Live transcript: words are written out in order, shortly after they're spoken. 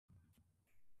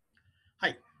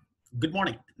Good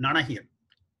morning, Nana here.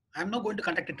 I'm now going to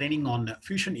conduct a training on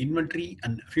Fusion inventory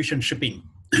and Fusion shipping.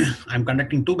 I'm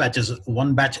conducting two batches,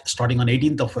 one batch starting on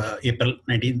 18th of April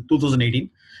 2018,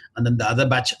 and then the other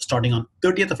batch starting on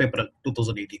 30th of April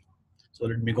 2018. So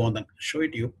let me go on and show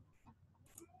it to you.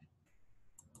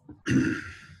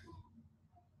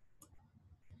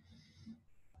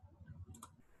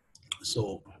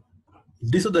 So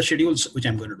these are the schedules which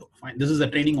I'm going to do. Fine. This is the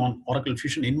training on Oracle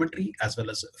Fusion inventory as well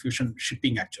as Fusion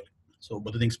shipping actually. So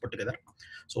both the things put together.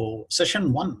 So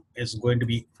session 1 is going to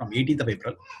be from 18th of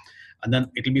April, and then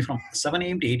it will be from 7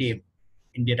 a.m. to 8 a.m.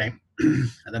 India time.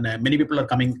 And then many people are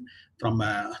coming from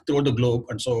throughout the globe,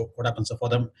 and so what happens for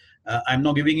them? I'm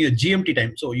now giving you a GMT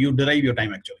time, so you derive your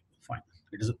time actually. Fine.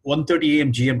 It is 1:30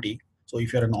 a.m. GMT. So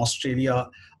if you're in Australia,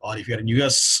 or if you're in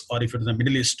US, or if you're in the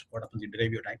Middle East, what happens? You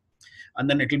derive your time, and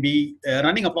then it will be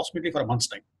running approximately for a month's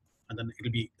time, and then it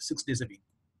will be 6 days a week.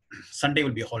 Sunday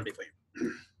will be a holiday for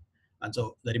you. And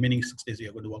so the remaining 6 days you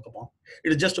are going to work upon.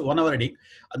 It is just 1 hour a day,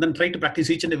 and then try to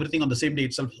practice each and everything on the same day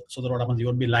itself, so that what happens, you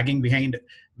won't be lagging behind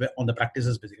on the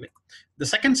practices basically. The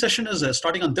second session is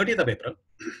starting on 30th of April.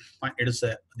 It is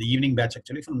the evening batch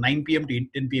actually, from 9 p.m. to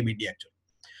 10 p.m. India actually.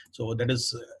 So that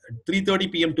is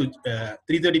 3:30 p.m. to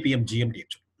 3:30 p.m. GMT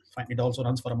actually. Fine. It also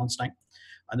runs for a month's time,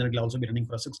 and then it will also be running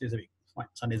for 6 days a week. Fine.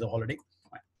 Sunday is a holiday.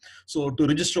 Fine. So to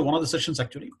register one of the sessions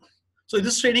actually. So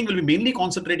this training will be mainly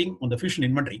concentrating on the Fusion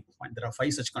inventory. Fine. There are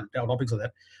 5 such topics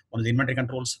there. One is inventory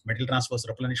controls, material transfers,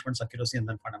 replenishments, accuracy, and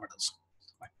then fundamentals.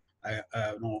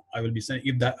 I will be saying,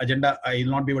 if the agenda, I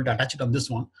will not be able to attach it on this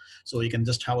one. So you can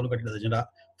just have a look at the agenda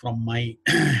from my,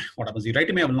 what happens, you write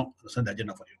to me, I will not send the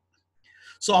agenda for you.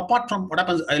 So apart from what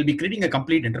happens, I will be creating a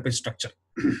complete enterprise structure.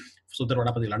 So that what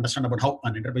happens, you'll understand about how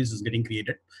an enterprise is getting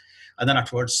created. And then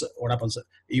afterwards, what happens,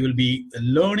 you will be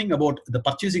learning about the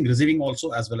purchasing, receiving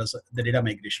also, as well as the data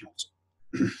migration also.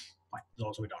 Fine, this will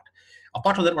also be taught.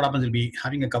 Apart from that, what happens, you'll be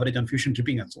having a coverage on Fusion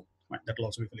shipping and so. Fine, that will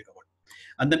also be fully covered.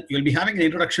 And then you'll be having an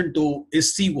introduction to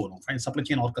SCO, Supply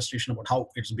Chain Orchestration, about how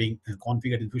it's being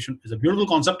configured in Fusion. It's a beautiful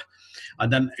concept.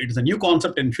 And then it is a new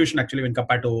concept in Fusion actually when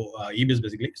compared to EBS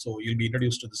basically. So you'll be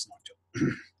introduced to this now.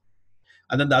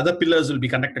 And then the other pillars will be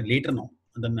conducted later now.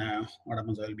 And then what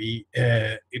happens will be,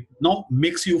 it now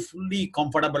makes you fully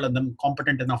comfortable and then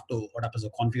competent enough to what happens,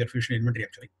 configure Fusion inventory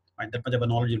actually. And that much of a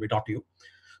knowledge will be taught to you.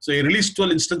 So a release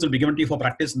 12 instance will be given to you for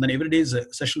practice, and then every day's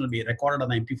session will be recorded on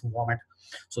the MP4 format,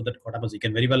 so that what happens, you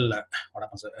can very well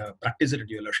practice it at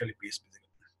your leisurely pace basically.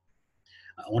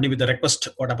 Only with the request,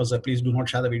 what happens, please do not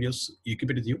share the videos, you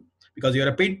keep it with you, because you're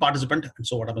a paid participant, and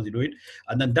so what happens, you do it,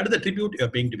 and then that is the tribute you're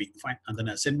paying to me. Fine. And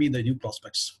then send me the new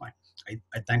prospects. Fine.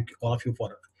 I thank all of you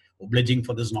for obliging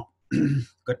for this now.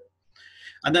 Good.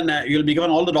 And then you'll be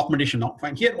given all the documentation now.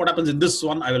 Fine. Here, what happens in this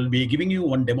one, I will be giving you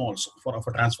one demo also for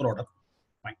a transfer order.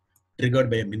 Fine. Triggered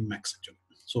by a min-max actually.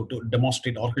 So to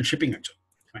demonstrate Oracle shipping actually.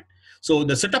 Fine. So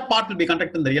the setup part will be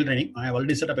conducted in the real training. I have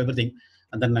already set up everything.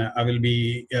 And then I will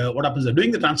be, what happens,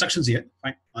 doing the transactions here.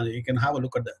 Fine. You can have a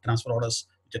look at the transfer orders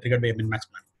which are triggered by a min-max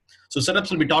plan. So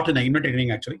setups will be taught in the inventory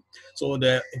training actually. So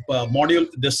the module,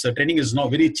 this training is now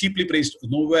very cheaply priced.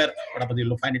 Nowhere, what happens,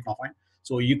 you'll find it now. Fine.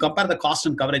 So you compare the cost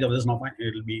and coverage of this now. Fine.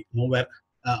 It will be nowhere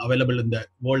available in the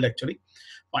world actually.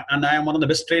 Fine. And I am one of the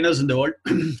best trainers in the world.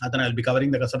 And then I'll be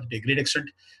covering the concept to a great extent.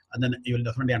 And then you will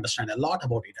definitely understand a lot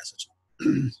about it as such.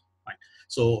 Fine.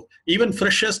 So even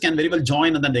freshers can very well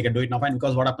join, and then they can do it now. Fine.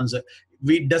 Because what happens,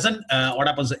 we doesn't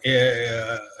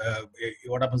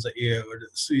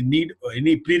so you need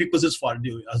any prerequisites for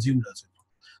assumed.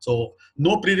 So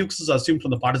no prerequisites assumed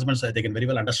from the participants. They can very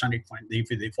well understand it. Fine. If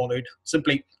they follow it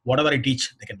simply, whatever I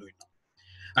teach, they can do it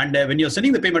now. And when you're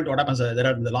sending the payment, what happens, there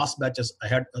are in the last batches, I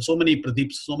had so many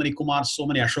Pradeeps, so many Kumars, so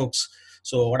many Ashoks.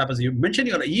 So what happens, you mention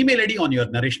your email ID on your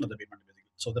narration of the payment,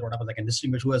 so that what happens, I can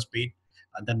distinguish who has paid.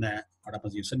 And then what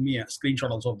happens, you send me a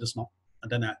screenshot also of this now. And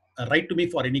then write to me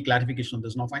for any clarification on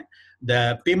this now. Fine.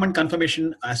 The payment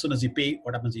confirmation, as soon as you pay,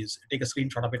 what happens is take a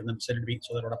screenshot of it and then send it to me,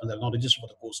 so that what happens, I'll now register for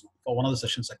the course now, for one of the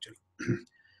sessions actually.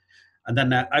 And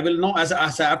then I will know as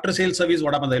after sales service,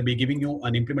 what happens, I'll be giving you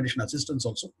an implementation assistance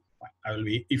also. Fine. I will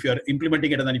be, if you're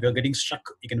implementing it and then if you're getting stuck,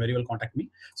 you can very well contact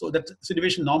me. So that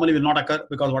situation normally will not occur,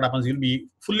 because what happens, you'll be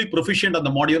fully proficient on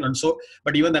the module. And so,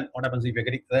 but even then, what happens if you're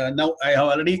getting, now I have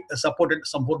already supported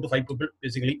some 4 to 5 people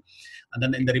basically. And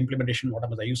then in their implementation, what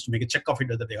happens, I used to make a check of it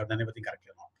whether they have done everything correctly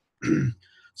or not.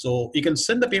 So you can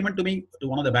send the payment to me to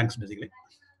one of the banks basically.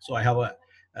 So I have a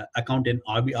account in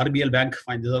RBL bank.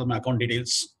 Fine. These are my account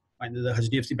details. Fine. This is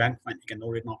the HDFC bank. Fine. You can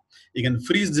know it now. You can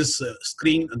freeze this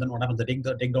screen, and then what happens, they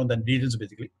take down the details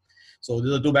basically. So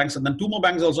these are 2 banks, and then 2 more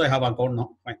banks also I have account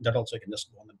now. Fine. That also I can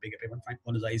just go on and pay a payment. Fine.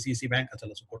 One is ICICI bank as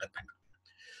well as Kotak bank.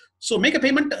 So make a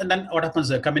payment, and then what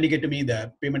happens? Communicate to me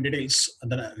the payment details,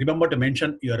 and then remember to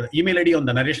mention your email ID on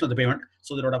the narration of the payment,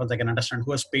 so that what happens, I can understand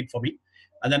who has paid for me.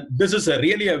 And then this is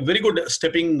really a very good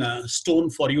stepping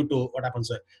stone for you to what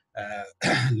happens,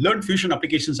 learn Fusion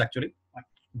applications. Actually,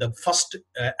 the first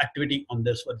activity on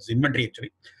this was inventory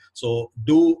actually. So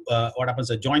do what happens?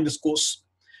 Join this course,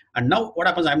 and now what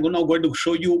happens? I'm now going to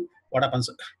show you what happens,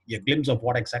 a glimpse of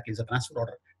what exactly is a transfer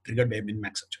order triggered by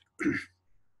min-max actually.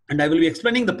 And I will be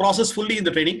explaining the process fully in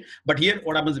the training, but here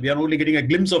what happens, we are only getting a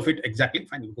glimpse of it exactly.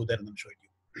 Fine, we'll go there and then show it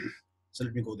to you. So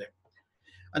let me go there.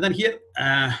 And then here,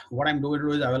 what I'm going to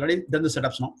do is I've already done the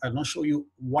setups now. I will now show you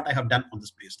what I have done on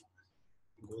this place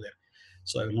now. Go there.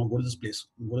 So I will now go to this place,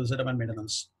 go to the setup and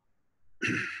maintenance.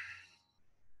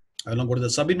 I will now go to the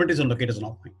sub-inventories and locators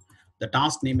now. The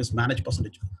task name is manage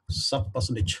percentage, sub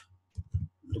percentage,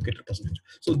 locator percentage.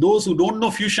 So those who don't know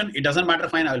Fusion, it doesn't matter,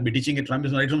 fine. I will be teaching it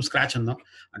right from scratch and now.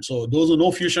 And so those who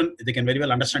know Fusion, they can very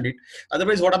well understand it.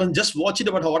 Otherwise, what happens, just watch it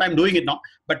about what I'm doing it now.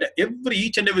 But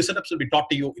each and every setups will be taught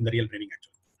to you in the real training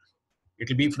actually. It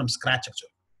will be from scratch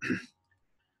actually.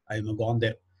 I will go on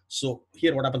there. So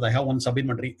here what happens, I have one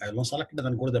sub-inventory. I will now select it and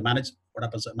then go to the manage, what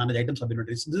happens, manage item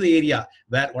sub-inventories. This is the area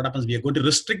where what happens, we are going to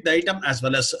restrict the item as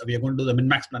well as we are going to do the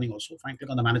min-max planning also. Fine, click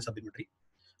on the manage sub-inventory.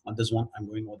 On this one, I'm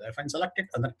going over there. If I select it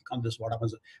and then click on this, what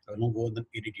happens, I will now go and then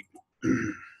edit it now.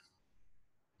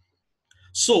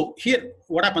 So here,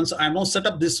 what happens, I have now set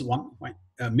up this one.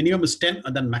 Minimum is 10,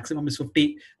 and then maximum is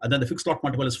 50, and then the fixed lot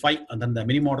multiple is 5, and then the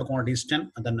minimum order quantity is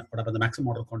 10, and then what happens, the maximum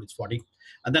order quantity is 40.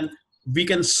 And then we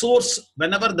can source,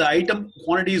 whenever the item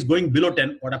quantity is going below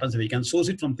 10, what happens, we can source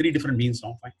it from 3 different means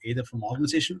now, either from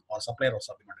organization or supplier or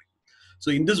supplementary.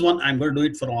 So in this one, I'm going to do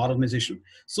it for organization.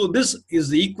 So this is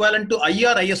the equivalent to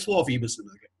IR/ISO of e-business.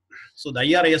 So the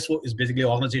IR/ISO is basically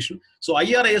organization. So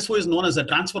IR/ISO is known as a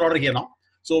transfer order here now.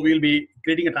 So we will be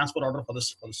creating a transfer order for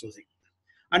this sourcing.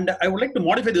 And I would like to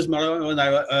modify this.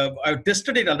 I've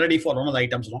tested it already for one of the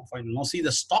items now. I will now see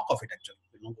the stock of it actually.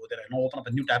 I will now go there. I will now open up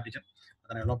a new tab region. And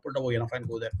then I will now put over here. Fine,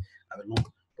 go there. I will now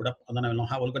put up, and then I will now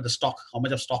have a look at the stock. How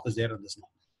much of stock is there in this now?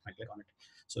 I click on it.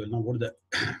 So we'll now go to the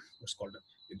what's called.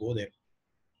 We go there.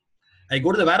 I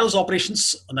go to the warehouse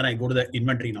operations, and then I go to the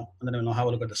inventory now, and then I will now have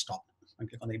a look at the stock. I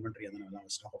click on the inventory, and then I will have a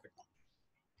stock of it now.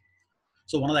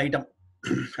 So one of the item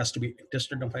has to be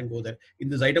tested, and I go there. In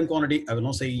this item quantity, I will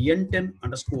now say N10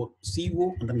 underscore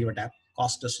CO, and then give a tab,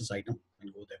 cost test this item,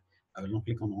 and go there. I will now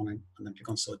click on online, and then click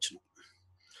on search now.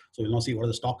 So we'll now see what is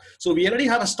the stock. So we already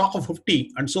have a stock of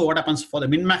 50, and so what happens for the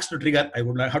min-max to trigger, I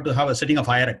would have to have a setting of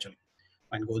higher actually.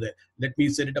 And go there. Let me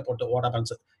set it up to what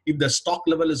happens. If the stock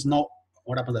level is now,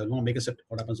 what happens, I will now make a set.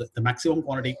 What happens, the maximum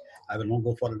quantity, I will now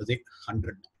go for, let's say,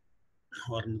 100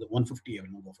 or 150, I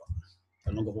will now go for. I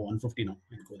will now go for 150 now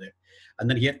and go there. And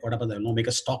then here, what happens, I will now make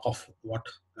a stock of what,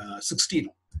 60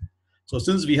 now. So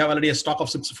since we have already a stock of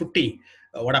 650,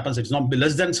 what happens, it's not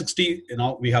less than 60,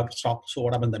 now we have stock. So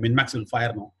what happens, the min-max will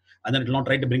fire now. And then it will not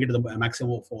try to bring it to the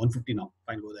maximum for 150 now.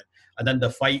 Fine, go there. And then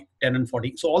the 5, 10, and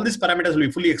 40. So all these parameters will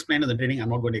be fully explained in the training. I'm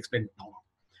not going to explain it now.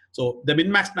 So the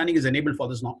min-max planning is enabled for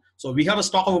this now. So we have a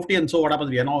stock of 50, and so what happens,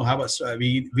 we are now have a,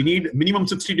 we need minimum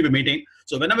 60 to be maintained.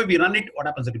 So whenever we run it, what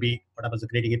happens, it will be, what happens,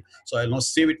 creating it. So I'll now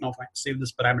save it now, fine, save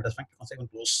this parameters, fine,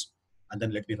 second close, and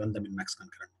then let me run the min-max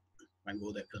concurrent. Fine,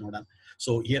 go there, it's not done.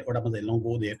 So here, what happens, I'll now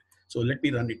go there. So let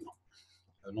me run it now.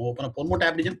 I'll now open up one more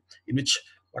tab region in which,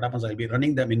 what happens, I'll be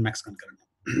running the min-max concurrent.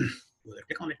 Go there,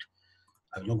 click on it.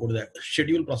 I will now go to the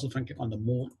schedule process, fine, click on the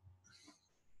more.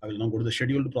 I will now go to the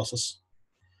scheduled process.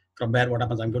 From where, what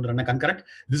happens, I'm going to run a concurrent.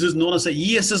 This is known as a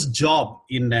ESS job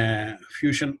in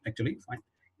Fusion actually. Fine.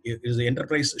 It is the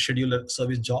enterprise scheduler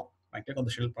service job. I click on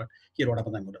the schedule part. Here, what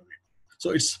happens, I'm going to run it.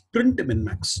 So it's print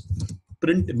min-max,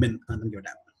 print min, and then give a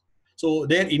tab. So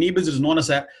there in eBiz is known as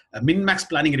a min-max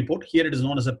planning report. Here it is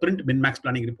known as a print min-max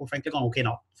planning report. If I click on OK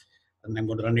now, and I'm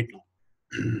going to run it now.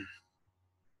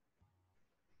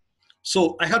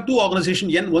 So I have two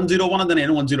organizations, N101 and then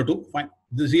N102. Fine.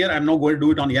 This year I'm now going to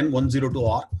do it on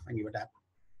N102R. I give a tab.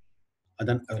 And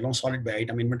then I will now sort it by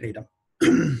item, inventory item.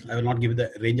 I will not give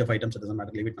the range of items. It doesn't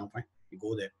matter. Leave it now. Fine. You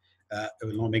go there. I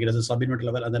will now make it as a sub-inventory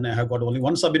level. And then I have got only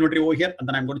one sub-inventory over here. And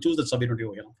then I'm going to choose the sub-inventory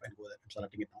over here. Now. Fine. Go there. I'm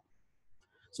selecting it now.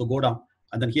 So go down.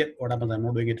 And then here, what happens? I'm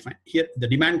not doing it. Fine. Here, the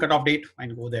demand cutoff date.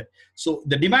 Fine. Go there. So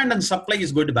the demand and supply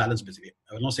is going to balance basically.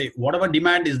 I will now say whatever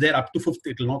demand is there up to 5th,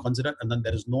 it will now consider. And then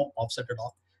there is no offset at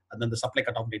all. And then the supply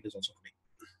cutoff date is also today.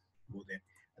 Go there.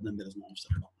 And then there is no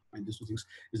offset at all. Fine. These two things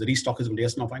is the restock is going to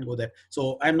yes now. Fine. Go there.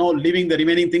 So I'm now leaving the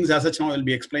remaining things as such. Now I'll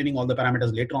be explaining all the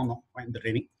parameters later on now. Fine. The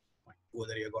training. Fine. Go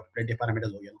there. You've got plenty of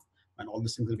parameters over here now. And all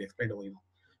these things will be explained over here now.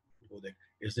 Go there.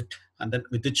 Is it? And then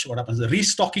with which what happens? The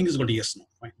restocking is going to yes now.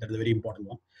 Fine. That is a very important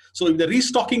one. So if the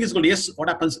restocking is good, yes, what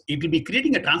happens? It will be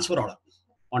creating a transfer order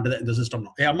onto the system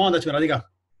now. Hey, Amma, that's where Radhika.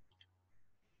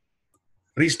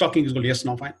 Restocking is good, yes,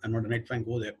 now fine. I'm not a net fine.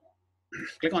 Go there.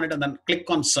 Click on it and then click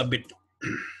on submit.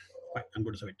 Fine, I'm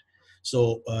going to submit.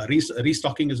 So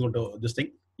restocking is going to this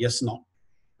thing. Yes, no.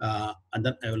 And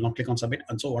then I will now click on submit.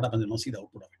 And so what happens? You'll now see the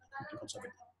output of it. Click on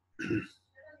submit.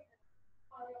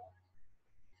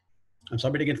 I'm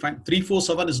submitting it fine.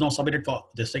 347 is now submitted for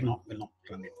this thing now. Will not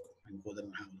run it. And go there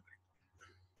and have a look.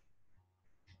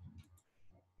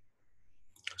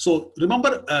 So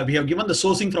remember, we have given the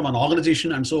sourcing from an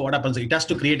organization, and so what happens? It has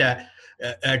to create a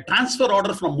transfer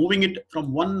order from moving it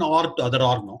from one org to other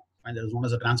org now, and there is known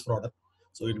as a transfer order.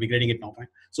 So it will be creating it now, fine.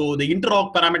 So the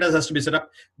inter-org parameters has to be set up.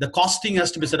 The costing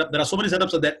has to be set up. There are so many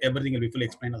setups so that everything will be fully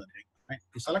explained on the training. Right?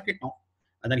 You select it now,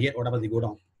 and then here what happens? You go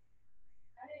down,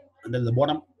 and then the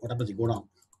bottom what happens? You go down,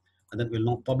 and then we'll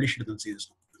now publish it and see this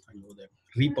now. And go there,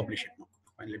 republish it now.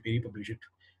 Finally, let me republish it,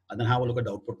 and then have a look at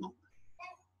the output now.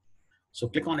 So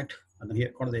click on it, and then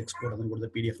here go to the export, and then go to the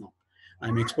PDF now.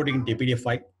 I'm exporting into a PDF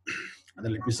file, and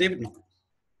then let me save it now.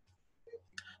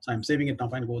 So I'm saving it now.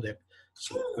 Fine, go there.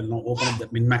 So we'll now open up the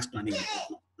min-max planning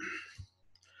now.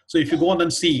 So if you go on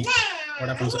and see what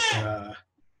happens,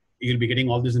 you'll be getting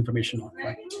all this information now,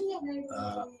 right?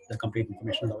 The complete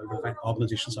information available, right?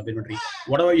 Organization sub-inventory,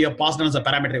 whatever you have passed on as a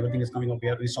parameter, everything is coming up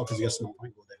here. Restock is yes, no,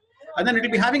 fine, go there. And then it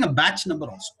will be having a batch number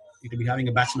also. It will be having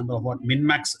a batch number of what?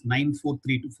 Min-max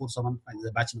 943247 is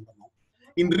the batch number now.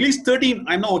 In release 13,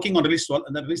 I'm now working on release 12,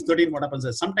 and then release 13, what happens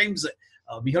is sometimes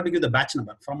we have to give the batch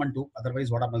number from and to, otherwise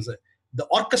what happens is the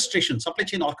orchestration, supply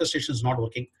chain orchestration is not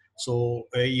working. So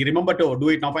you remember to do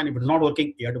it now, fine. If it's not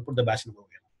working, you have to put the batch number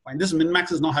here. Fine. This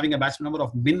min-max is now having a batch number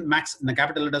of min-max in the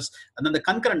capital letters, and then the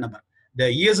concurrent number. The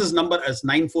ES's number as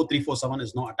 94347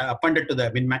 is now appended to the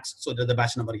min-max, so there's the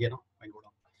batch number here now. Fine, go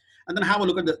down. And then have a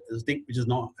look at the thing, which is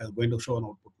now going to show an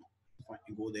output now.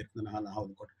 Fine, go there, and then have a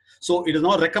look at it. So it is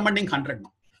now recommending 100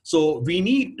 now. So we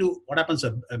need to, what happens,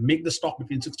 make the stock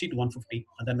between 60 to 150.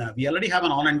 And then we already have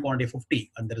an on-hand quantity of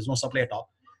 50, and there is no supply at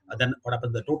all. And then what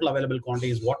happens, the total available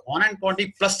quantity is what? On-hand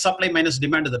quantity plus supply minus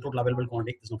demand is the total available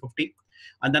quantity is now 50.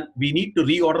 And then we need to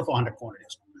reorder for 100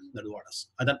 quantities. That is what happens.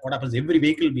 And then what happens, every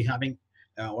vehicle will be having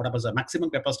what happens, a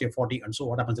maximum capacity of 40. And so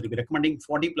what happens, it will be recommending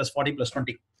 40 plus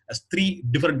 20 as 3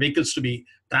 different vehicles to be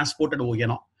transported over here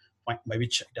now, fine, by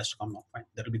which it has to come now. Fine.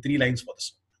 There will be 3 lines for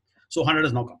this. So 100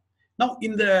 has now come. Now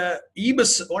in the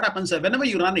EBIS, what happens, whenever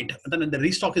you run it, and then in the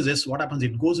restock is this, what happens,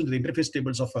 it goes into the interface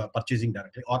tables of purchasing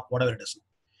directly or whatever it is.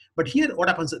 But here what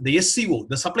happens, the SCO,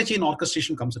 the supply chain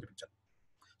orchestration comes into the picture.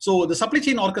 So the supply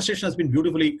chain orchestration has been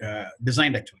beautifully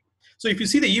designed actually. So if you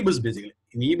see the EBIS basically,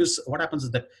 in EBIS, what happens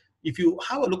is that if you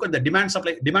have a look at the demand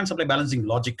supply balancing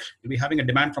logic, you'll be having a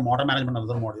demand from order management and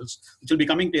other modules, which will be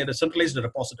coming to a centralized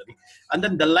repository. And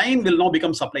then the line will now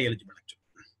become supply eligible actually.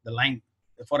 The line,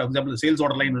 for example, the sales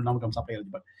order line will now become supply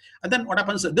eligible. And then what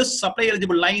happens, this supply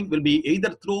eligible line will be either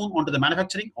thrown onto the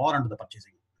manufacturing or onto the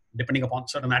purchasing, depending upon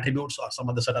certain attributes or some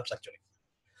of the setups actually.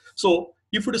 So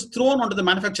if it is thrown onto the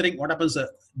manufacturing, what happens,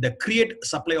 the create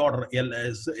supply order,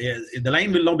 the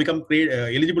line will now become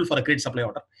eligible for a create supply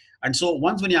order. And so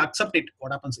once when you accept it,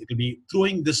 what happens, it will be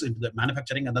throwing this into the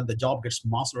manufacturing, and then the job gets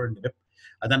mass loaded into WIP.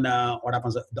 And then what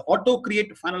happens, the auto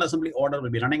create final assembly order will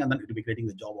be running, and then it will be creating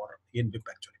the job order in WIP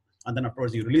actually. And then of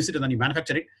course you release it and then you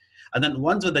manufacture it. And then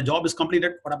once the job is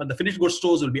completed, what happens, the finished goods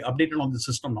stores will be updated on the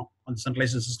system now, on the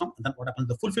centralized system. And then what happens,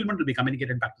 the fulfillment will be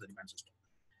communicated back to the demand system.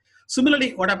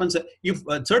 Similarly, what happens, if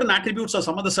certain attributes or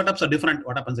some of the setups are different,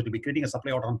 what happens, it will be creating a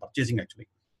supply order on purchasing actually.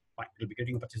 Fine, it will be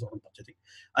creating a purchase order on purchasing.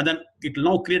 And then it will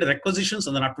now create a requisitions,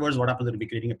 and then afterwards what happens, it will be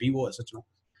creating a PO as such now.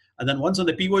 And then once when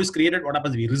the PO is created, what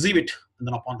happens, we receive it, and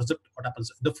then upon receipt, what happens,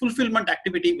 the fulfillment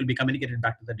activity will be communicated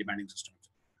back to the demanding system.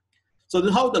 So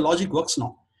this is how the logic works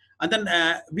now. And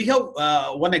then we have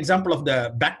one example of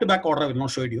the back-to-back order. I will now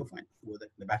show it to you. Fine, go there,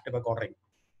 the back-to-back ordering.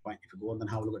 Fine, if you go and then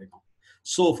have a look at it now.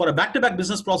 So for a back-to-back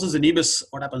business process in EBIS,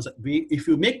 what happens, if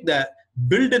you make the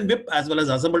build and WIP as well as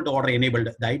assemble to order enabled,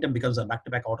 the item becomes a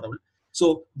back-to-back orderable.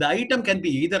 So the item can be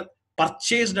either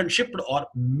purchased and shipped or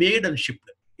made and shipped.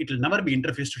 It will never be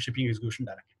interfaced to shipping execution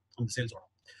directly on the sales order.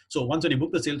 So once when you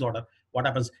book the sales order, what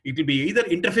happens, it will be either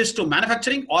interfaced to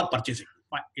manufacturing or purchasing.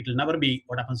 Fine. It will never be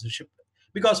what happens to shipped.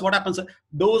 Because what happens,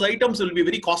 those items will be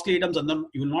very costly items, and then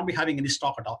you will not be having any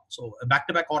stock at all. So a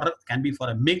back-to-back order can be for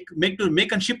a make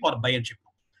and ship or buy and ship.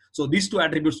 So these 2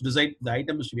 attributes decide the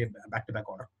item is to be a back-to-back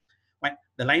order. Fine.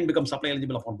 The line becomes supply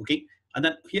eligible upon booking. And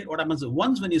then here what happens,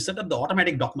 once when you set up the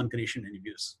automatic document creation in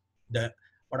EBIS,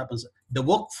 what happens, the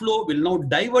workflow will now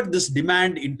divert this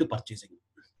demand into purchasing.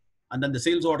 And then the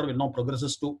sales order will now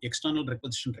progresses to external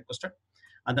requisition requested.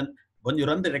 And then When you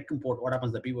run the rec import, what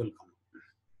happens? The people will come.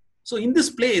 So in this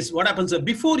place, what happens?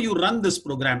 Before you run this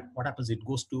program, what happens? It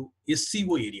goes to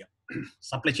SCO area,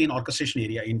 supply chain orchestration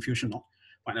area in Fusion now.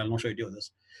 Fine, I'll not show you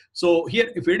this. So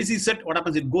here, if ADC is set, what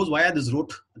happens? It goes via this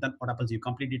route. And then what happens? You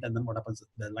complete it, and then what happens?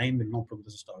 The line will now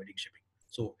progress to awaiting shipping.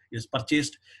 So it is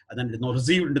purchased, and then it is now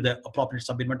received into the appropriate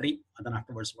sub inventory. And then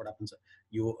afterwards, what happens?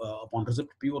 You upon receipt,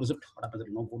 PO receipt, what happens?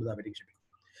 It will now go to the awaiting shipping.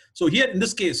 So here in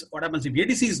this case, what happens if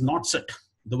ADC is not set?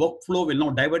 The workflow will now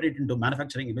divert it into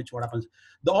manufacturing, in which what happens?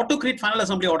 The auto create final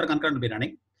assembly order concurrent will be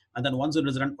running. And then once it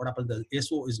is run, what happens? The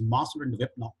SO is mastered into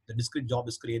WIP now. The discrete job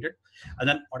is created. And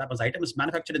then what happens? Item is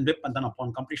manufactured in WIP, and then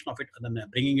upon completion of it, and then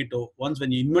bringing it to, once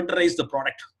when you inventorize the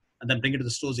product, and then bring it to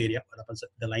the stores area, what happens?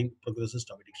 The line progresses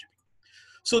to awaiting shipping.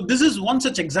 So this is one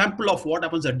such example of what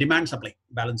happens at demand supply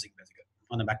balancing basically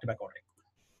on the back-to-back ordering.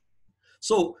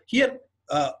 So here,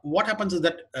 what happens is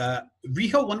that we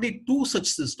have only two such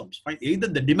systems, right? Either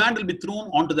the demand will be thrown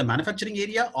onto the manufacturing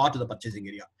area or to the purchasing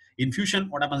area. In Fusion,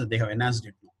 what happens is they have enhanced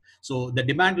it now. So the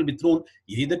demand will be thrown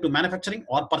either to manufacturing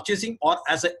or purchasing or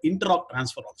as an inter-org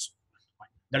transfer also.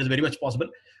 That is very much possible.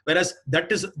 Whereas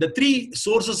that is the three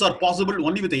sources are possible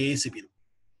only with the ASCP.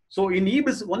 So in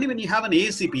EBIS, only when you have an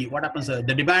ASCP, what happens? The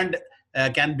demand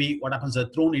can be what happens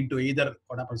thrown into either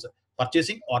what happens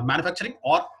purchasing or manufacturing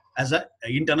or as an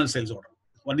internal sales order.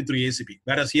 Only through ASCP.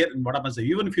 Whereas here, what happens?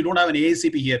 Even if you don't have an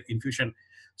ASCP here in Fusion,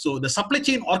 so the supply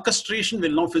chain orchestration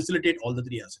will now facilitate all the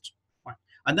three assets. Fine.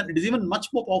 And then it is even much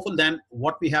more powerful than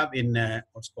what we have in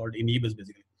what's called in EBIS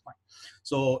basically. Fine.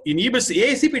 So in EBIS,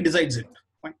 ASCP decides it.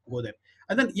 Fine. Go there.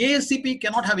 And then ASCP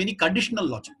cannot have any conditional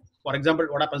logic. For example,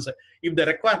 what happens if the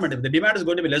requirement, if the demand is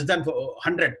going to be less than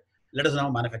 100, let us now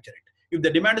manufacture it. If the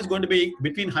demand is going to be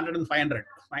between 100 and 500,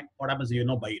 fine, what happens? You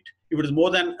know, buy it. If it is more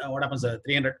than what happens?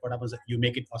 300, what happens? You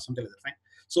make it or something like that. Fine.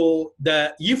 So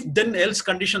the if then else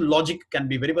condition logic can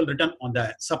be very well written on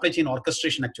the supply chain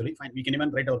orchestration. Actually, fine. We can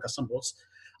even write our custom rules.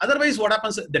 Otherwise, what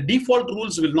happens? The default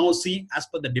rules will now see as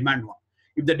per the demand one.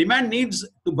 If the demand needs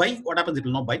to buy, what happens? It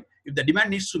will not buy. If the demand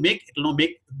needs to make, it will not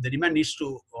make. If the demand needs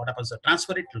to what happens?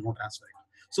 Transfer it, it will not transfer it.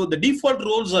 So the default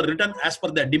rules are written as per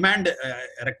the demand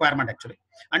requirement actually,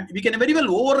 and we can very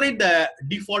well override the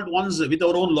default ones with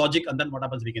our own logic, and then what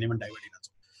happens? We can even divert it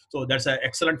also. So that's an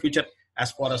excellent feature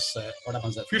as far as what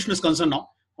happens? Fusion is concerned now.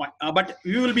 But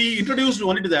we will be introduced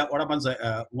only to the what happens?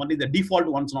 Only the default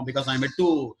ones now, because I'm yet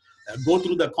to go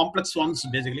through the complex ones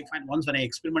basically. Fine. Once when I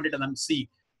experiment it and then see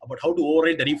about how to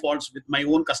override the defaults with my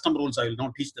own custom rules, I will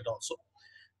now teach that also.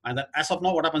 And then as of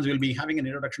now, what happens? We will be having an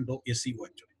introduction to SCO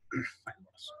actually.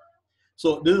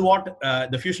 So this is what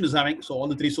the Fusion is having. So all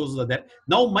the three sources are there.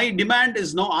 Now my demand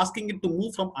is now asking it to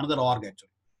move from another org actually.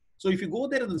 So if you go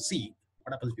there and see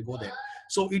what happens if you go there.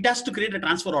 So it has to create a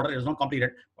transfer order. It is not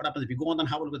completed. What happens if you go on and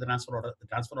have a look at the transfer order? The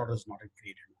transfer order is not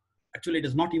created. Actually, it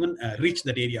does not even reach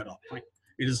that area at all. Fine.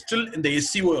 It is still in the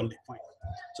SCO only. Fine.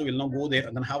 So we'll now go there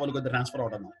and then have a look at the transfer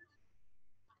order now.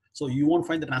 So you won't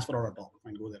find the transfer order at all.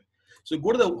 Fine, go there. So you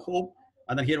go to the home,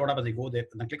 and then here what happens? You go there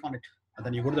and then click on it, and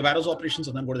then you go to the warehouse operations,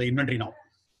 and then go to the inventory now.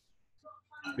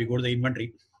 We go to the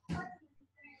inventory.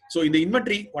 So in the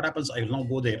inventory, what happens? I will now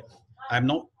go there. I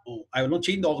will now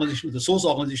change the organization to the source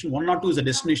organization. 102 is the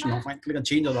destination now. Fine, click on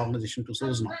change the organization to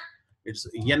source now. It's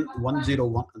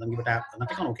N101, and then give a tab, and then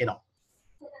click on OK now.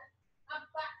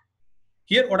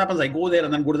 Here, what happens? I go there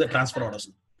and then go to the transfer orders.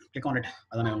 Click on it,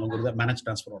 and then I will go to the manage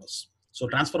transfer orders. So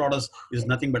transfer orders is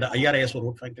nothing but a IRISO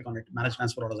route. Fine, click on it. Manage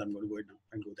transfer orders. I'm going to go it now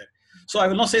and go there. So I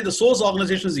will now say the source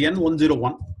organization is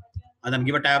N101, and then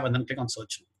give a tab and then click on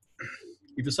search.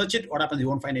 If you search it, what happens? You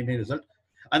won't find any result.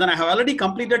 And then I have already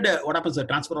completed what happens? The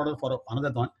transfer order for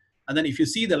another one. And then if you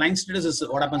see the line status is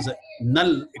what happens?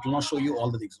 Null. It will not show you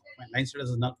all the things. Fine. Line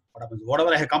status is null. What happens?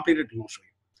 Whatever I have completed, it will not show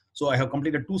you. So I have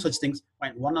completed two such things.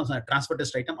 Fine. One is a transfer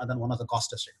test item, and then one is a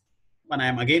cost test item. When I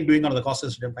am again doing on the cost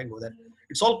test item, fine, go there.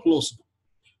 It's all closed.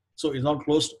 So it's all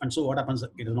closed, and so what happens?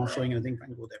 It is not showing anything.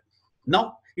 Fine, go there.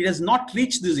 Now it has not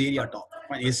reached this area at all.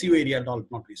 Fine, SEO area at all,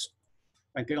 not reached.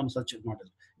 Fine, click on search. Not.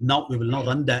 Now we will now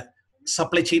run the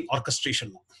supply chain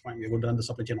orchestration. Fine, we're going to run the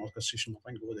supply chain orchestration.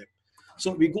 Fine, go there.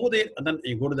 So we go there, and then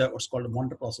you go to the what's called a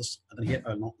monitor process, and then here I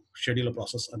will now schedule a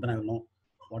process, and then I will know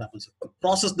what happens.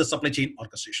 Process the supply chain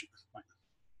orchestration. Fine.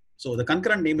 So the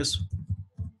concurrent name is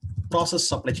process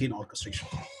supply chain orchestration.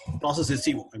 Process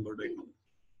SEO. I'm going to do it now.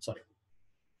 Sorry,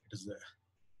 it is the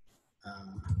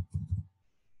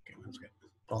okay, let's get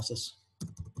process.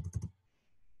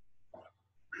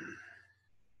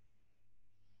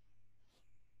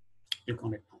 Click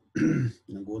on it and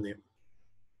then go there.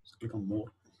 So click on more.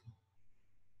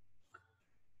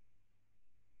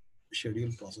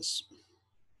 Schedule process.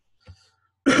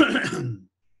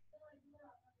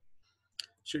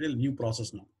 schedule new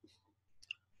process now.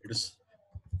 It is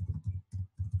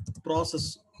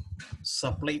process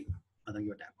supply, and then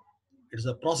your tab. It is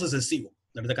a process SCO.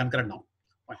 That is the concurrent now.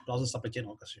 Fine. Process supply chain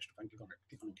orchestration. Thank you.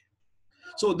 Click on OK.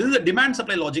 So this is the demand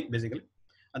supply logic basically.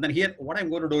 And then here, what I'm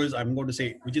going to do is I'm going to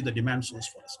say which is the demand source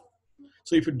for us.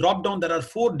 So if you drop down, there are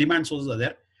 4 demand sources are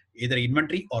there, either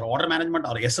inventory or order management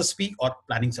or SSP or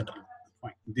planning center.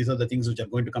 Fine. These are the things which are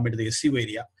going to come into the SCO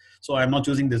area. So I'm not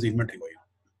choosing this inventory for you.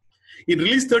 In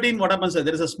release 13, what happens?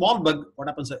 There is a small bug. What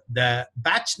happens? The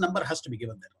batch number has to be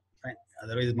given there. Right?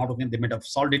 Otherwise, it's not working. They might have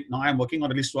solved it. Now I'm working on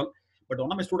release 12. But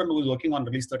one of my students who is working on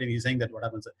release 13, he's saying that what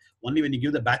happens? Only when you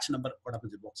give the batch number, what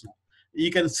happens? It works now.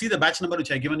 You can see the batch number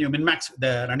which I given you, min-max,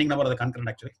 the running number of the concurrent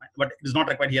actually. Fine. But it is not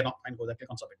required here now. Fine, go there, click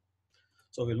on submit.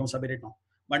 So we'll not submit it now.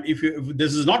 But if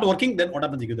this is not working, then what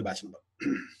happens? You give the batch number.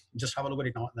 Just have a look at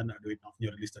it now, and then do it now in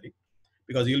your release 13.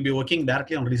 Because you'll be working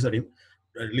directly on release 13.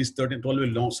 Release 13, 12 will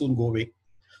now soon go away.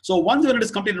 So once when it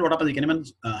is completed, what happens? You can even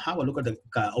have a look at the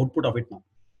output of it now.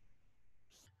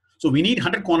 So we need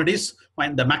 100 quantities.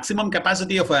 Fine. The maximum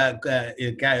capacity of a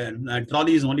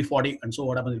trolley is only 40. And so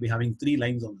what happens? We'll be having 3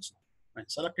 lines on this. Right.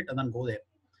 Select it and then go there.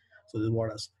 So this is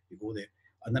what else. You go there.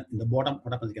 And then in the bottom,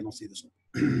 what happens? You cannot see this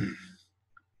one.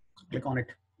 Click on it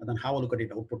and then have a look at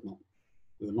it output now.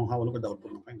 You will now have a look at the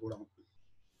output now. Fine. Go down.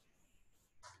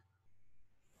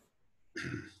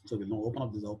 So we'll now open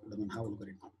up this output and then have a look at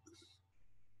it now.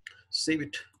 Save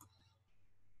it.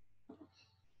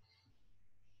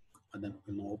 And then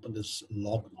we'll now open this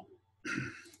log now.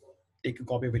 Take a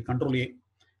copy of it, Control A,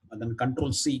 and then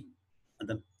Control C, and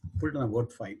then put it in a Word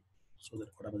file so that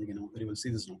what happens, you will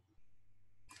see this now.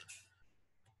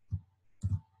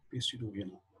 Paste it over here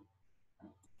now.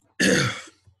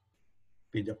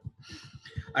 Page up.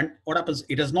 And what happens?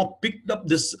 It has now picked up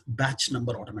this batch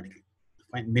number automatically.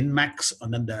 Fine, min-max,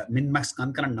 and then the min-max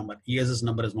concurrent number, ESS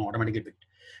number is now automatically picked.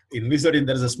 In release 13,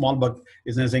 there is a small bug.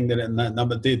 It's saying that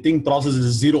the thing process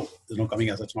is 0. It's not coming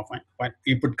as such. Not fine. Fine.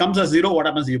 If it comes as 0, what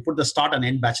happens? You put the start and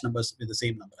end batch numbers with the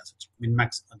same number as such.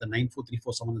 Min-max, the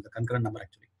 94347 is the concurrent number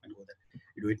actually. And go there.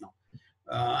 You do it now.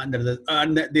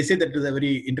 And they say that it is a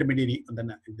very intermediary, and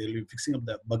then they'll be fixing up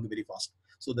the bug very fast.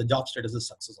 So the job status is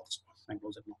success also. And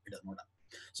close it now. It is not done.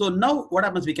 So now what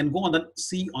happens? We can go on then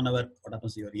see on our what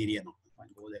happens to your area now. Fine.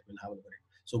 Go there. We'll have a look at it.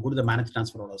 So go to the manage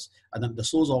transfer orders, and then the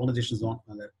source organization is on.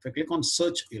 And if I click on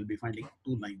search, you'll be finding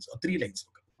 2 lines or 3 lines.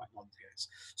 Okay, fine, all 3 lines.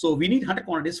 So we need 100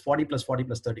 quantities, 40 plus 40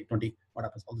 plus 30, 20. What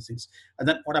happens? All these things. And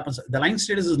then what happens? The line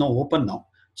status is now open now.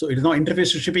 So it is now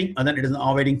interface to shipping, and then it is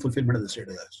now awaiting fulfillment of the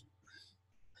status.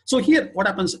 So here, what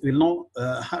happens? We'll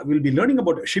be learning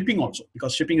about shipping also,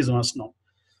 because shipping is a must now.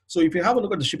 So if you have a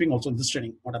look at the shipping also in this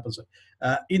training, what happens?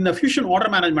 In the Fusion order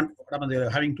management, what happens? They're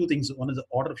having 2 things. One is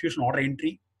the Fusion order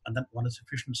entry, and then one is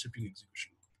Fusion shipping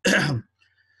execution.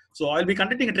 So I'll be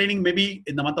conducting a training maybe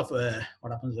in the month of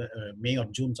May or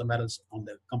June, somewhere else, on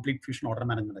the complete Fusion order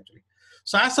management actually.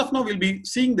 So as of now, we'll be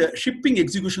seeing the shipping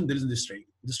execution there is in this training.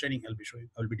 This training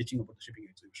I'll be teaching about the shipping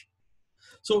execution.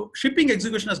 So shipping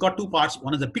execution has got 2 parts.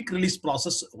 One is the pick release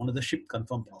process, one is the ship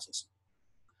confirm process.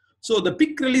 So the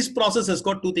pick release process has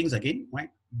got 2 things again, right?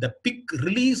 The pick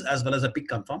release as well as a pick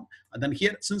confirm. And then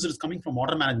here, since it's coming from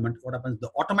order management, what happens?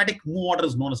 The automatic move order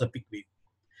is known as a pick wave.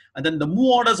 And then the move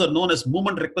orders are known as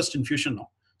movement request in Fusion now.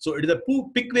 So it is a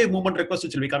pick wave movement request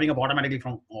which will be coming up automatically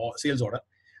from sales order.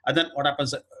 And then what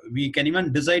happens? We can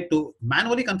even decide to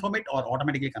manually confirm it or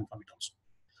automatically confirm it also.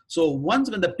 So once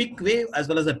when the pick wave as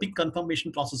well as the pick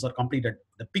confirmation process are completed,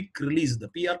 the pick release, the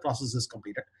PR process is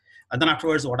completed. And then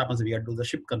afterwards, what happens? We have to do the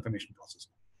ship confirmation process.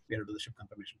 We have to do the ship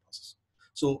confirmation process.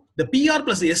 So the PR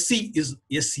plus the SC is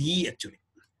SE actually.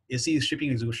 SC is shipping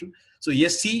execution. So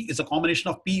SC is a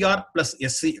combination of PR plus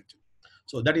SC actually.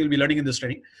 So that you'll be learning in this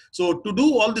training. So to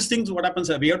do all these things, what happens?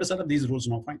 We have to set up these rules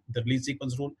now. Fine. The release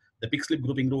sequence rule, the pick slip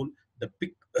grouping rule, the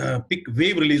pick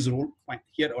wave release rule. Fine.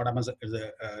 Here, what happens is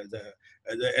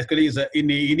actually is in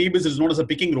EBIS is known as a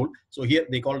picking rule. So here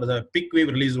they call it the pick wave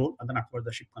release rule, and then afterwards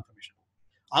the ship confirmation.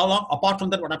 Apart from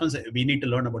that, what happens? We need to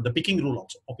learn about the picking rule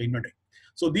also of inventory.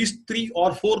 So these 3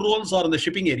 or 4 rules are in the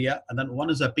shipping area, and then one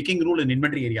is a picking rule in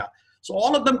inventory area. So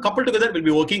all of them coupled together will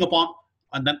be working upon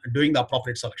and then doing the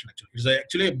appropriate selection actually. It's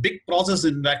actually a big process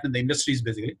in fact in the industries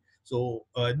basically. So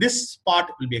this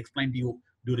part will be explained to you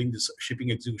during this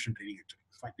shipping execution training actually.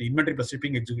 Fine. The inventory plus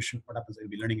shipping execution, what happens? We'll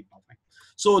be learning it now. Fine.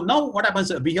 So now what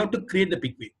happens? We have to create the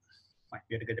pick wave. Fine.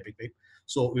 We have to get a pick wave.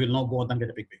 So we will now go and get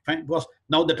a pick wave. Fine. Because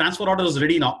now the transfer order is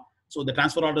ready now. So the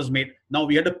transfer order is made. Now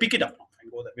we have to pick it up now.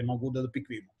 Fine. Go there. We'll now go to the pick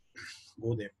wave now.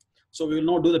 Go there. So we will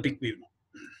now do the pick wave now.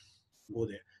 Go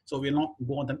there. So we'll now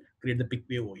go and then create the pick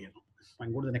wave over here now.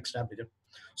 Fine, go to the next tab.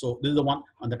 So this is the one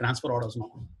on the transfer orders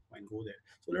now. Fine, go there.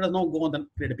 So let us now go on and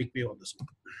create a pick wave on this one.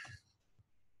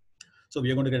 So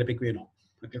we are going to get a pick wave now.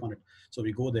 I click on it. So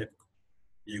we go there.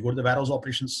 You go to the warehouse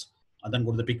operations and then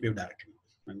go to the pick wave directly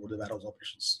and go to the warehouse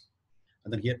operations.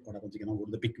 And then here, what happens? You can now go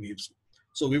to the pick waves.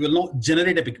 So we will now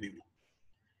generate a pick wave now.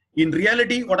 In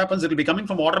reality, what happens? It will be coming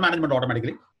from order management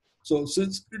automatically. So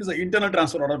since it is an internal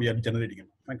transfer order, we are generating it.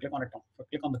 If I click on it now, if I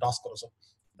click on the task cursor,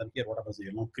 then here what happens?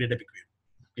 You know, create a pick wave.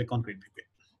 Click on create pick wave.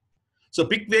 So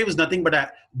pick wave is nothing but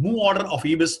a move order of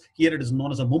EBIS. Here it is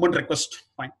known as a movement request.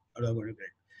 Fine.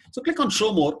 So click on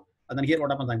show more, and then here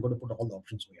what happens? I'm going to put all the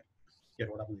options here. Here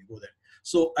what happens? You go there.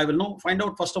 So I will now find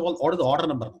out first of all what is the order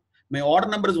number now. My order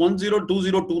number is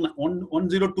 102009.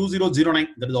 102009.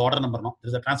 That is the order number now. There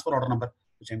is a transfer order number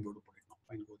which I'm going to put it now.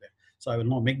 Fine, go there. So I will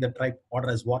now make the type order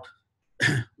as what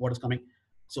what is coming.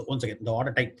 So once again, the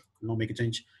order type, now make a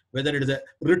change. Whether it is a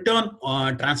return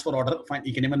transfer order, fine,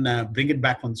 you can even bring it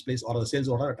back from this place, or a sales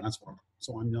order or transfer order.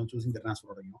 So I'm now choosing the transfer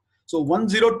order. So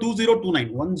 102029,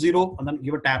 10, and then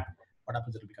give a tab. What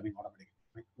happens? It will be coming automatically.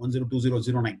 Right?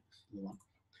 102009 is the one.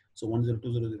 So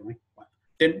 102009,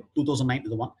 10/2009 is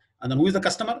the one. And then who is the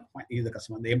customer? Fine, he is the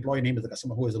customer. The employee name is the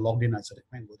customer who is logged in.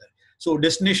 Fine, go there. So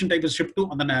destination type is ship to,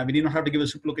 and then we need not have to give a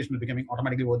ship location. Will be coming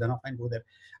automatically over there. Now, fine, go there.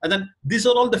 And then these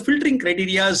are all the filtering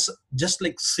criterias, just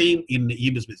like same in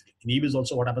EBIS basically. In EBIS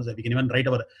also, what happens? We can even write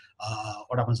our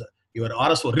what happens? Your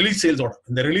RSO release sales order.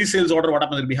 In the release sales order, what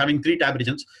happens? We'll be having 3 tab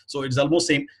regions. So it's almost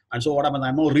same. And so what happens?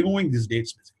 I'm now removing these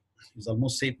dates basically. It's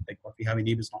almost same like what we have in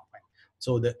EBIS now. Fine.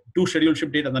 So the 2 scheduled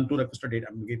ship date and then 2 requested date.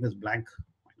 I'm making this blank.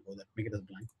 Fine, go there. Make it as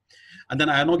blank. And then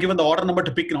I have now given the order number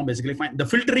to pick now basically. Fine. The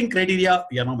filtering criteria,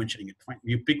 we are now mentioning it. Fine.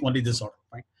 You pick only this order.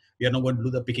 Fine. We are now going to do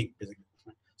the picking basically.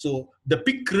 Fine. So the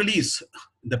pick release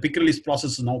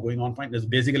process is now going on. Fine. It's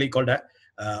basically called a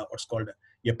what's called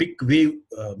a pick wave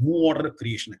move order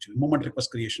creation actually. Movement request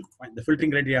creation. Fine. The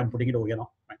filtering criteria, I'm putting it over here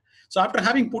now. Fine. So after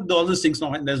having put all these things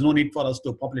now, fine, there's no need for us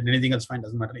to populate anything else. Fine,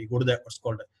 doesn't matter. You go to the what's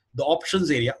called the options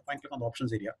area. Fine, click on the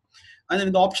options area, and then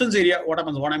in the options area, what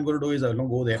happens? What I'm going to do is I will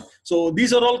go there. So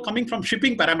these are all coming from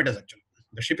shipping parameters actually.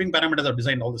 The shipping parameters are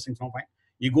designed all these things now. Fine,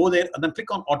 you go there and then click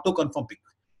on auto confirm pick.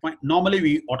 Fine. Normally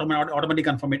we automatically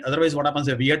confirm it. Otherwise, what happens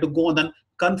is we have to go and then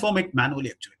confirm it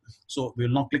manually actually. So we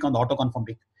will now click on the auto confirm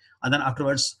pick, and then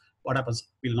afterwards, what happens?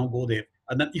 We'll now go there.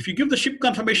 And then if you give the ship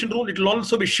confirmation rule, it will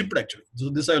also be shipped actually. So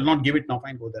this I will not give it now.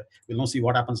 Fine, go there. We'll now see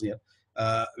what happens here.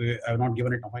 I have not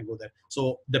given it now. Fine, go there.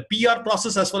 So the PR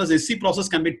process as well as SC process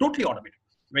can be totally automated.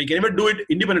 You can even do it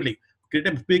independently. Create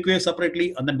a pick wave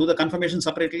separately and then do the confirmation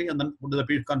separately and then do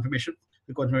the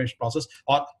confirmation process.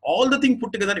 Or all the thing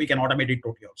put together, we can automate it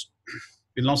totally also.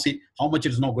 We'll now see how much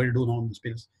it is now going to do now on this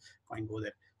page. Fine, go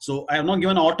there. So I have not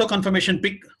given auto confirmation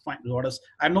pick. Fine, orders.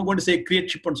 I'm not going to say create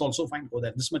shipments also. Fine, go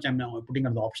there. This much I'm now putting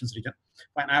on the options region.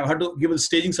 Fine, I have to give a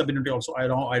staging subunit also. I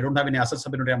don't have any asset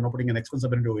subunit. I'm not putting an expense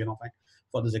subunit over here now. Fine,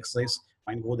 for this exercise.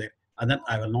 Fine, go there. And then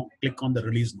I will now click on the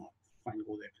release now. Fine,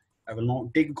 go there. I will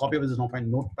now take a copy of this now. Fine,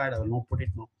 notepad. I will now put it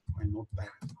now. Fine, notepad.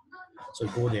 So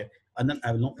go there. And then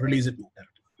I will now release it now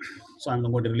directly. So I'm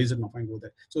not going to release it now. Fine, go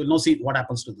there. So we'll now see what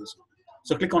happens to this now.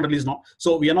 So click on release now.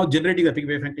 So we are now generating the pick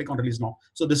wave and click on release now.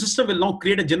 So the system will now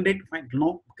create a generate, fine, it will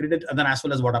now create it, and then as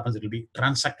well as what happens, it will be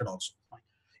transacted also. Fine.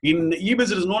 In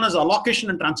EBIS, it is known as allocation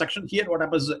and transaction. Here, what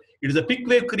happens, it is a pick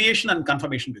wave creation and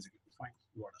confirmation basically. Fine.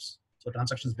 So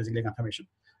transaction is basically confirmation.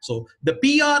 So the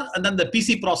PR and then the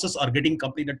PC process are getting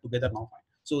completed together now. Fine.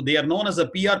 So they are known as a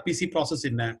PR PC process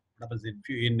in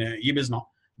EBIS now.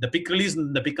 The pick release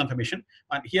and the pick confirmation.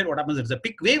 And here what happens is a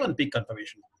pick wave and pick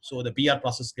confirmation. So the PR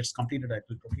process gets completed. I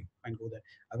will totally fine, go there.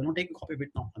 I will not take a copy of it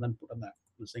now and then put on that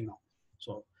thing now.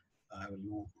 So I will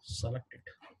now select it.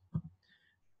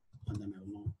 And then I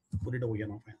will now put it over here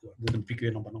now. Fine. This is the pick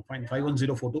wave number now. Fine,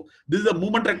 51042. This is a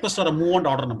movement request or a movement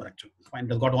order number actually. Fine, it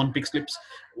has got 1 pick slips.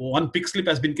 1 pick slip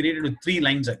has been created with 3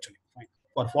 lines actually. Fine.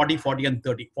 For 40, 40 and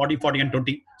 30. 40, 40 and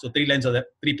 20. So 3 lines are there.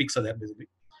 3 picks are there basically.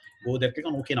 Go there, click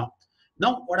on OK now.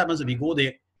 Now, what happens if we go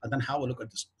there and then have a look at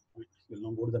this? We'll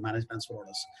now go to the manage transfer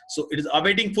orders. So it is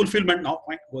awaiting fulfillment now.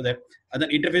 Fine, go there. And then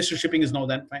interface to shipping is now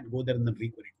then. Fine, go there and then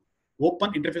requery.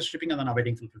 Open interface to shipping and then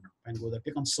awaiting fulfillment. Fine, go there.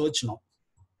 Click on search now.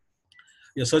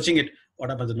 You're searching it.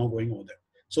 What happens is now going over there.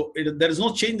 So there is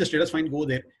no change the status. Fine, go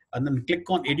there and then click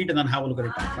on edit and then have a look at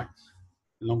it. Fine.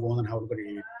 We'll now go on and have a look at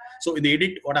it. So in the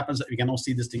edit, what happens? We can now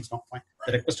see these things now. Fine.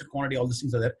 The requested quantity, all these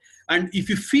things are there. And if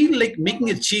you feel like making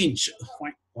a change,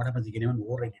 fine. What happens? You can even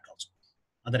override it also.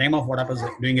 At the time of what happens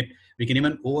doing it, we can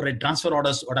even override transfer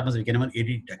orders. What happens? We can even edit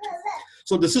it actually.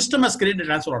 So the system has created a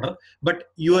transfer order, but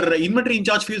your inventory in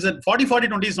charge feels that 40, 40,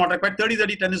 20 is not required. 30,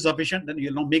 30, 10 is sufficient. Then you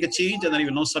will now make a change and then you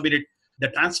will now submit it. The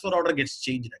transfer order gets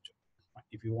changed actually.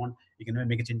 If you want, you can even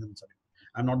make a change and submit.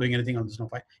 I'm not doing anything on this now.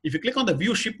 Fine. If you click on the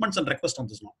view shipments and request on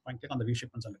this now, fine, click on the view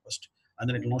shipments and request, and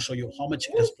then it will now show you how much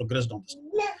it has progressed on this.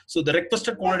 So the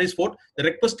requested quantity is 4. The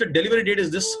requested delivery date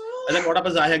is this. And then what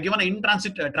happens? I have given an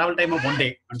in-transit travel time of 1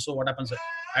 day, and so what happens?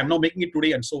 I'm now making it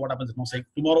today, and so what happens? It's now saying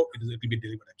tomorrow it will be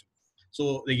delivered actually.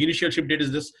 So the initial ship date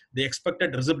is this. The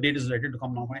expected receipt date is ready to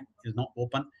come now. Fine, is now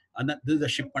open, and then this is the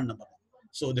shipment number.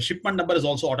 So the shipment number is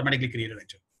also automatically created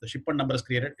actually. The shipment number is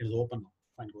created. It is open now.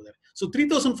 Fine, go there. So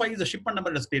 3005 is the shipment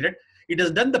number that is created. It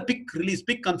has done the pick release,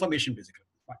 pick confirmation basically.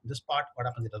 Fine. This part, what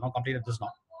happens? It has now completed this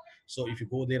now. So if you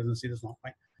go there and see this now,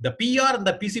 fine. The PR and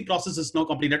the PC process is now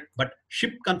completed, but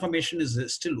ship confirmation is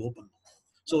still open.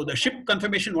 So the ship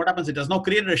confirmation, what happens? It has now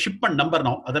created a shipment number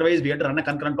now. Otherwise, we had to run a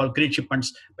concurrent called create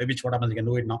shipments, by which what happens? You can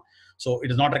do it now. So it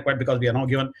is not required because we are now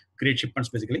given create shipments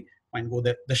basically. Fine, go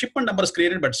there. The shipment number is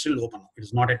created, but still open. It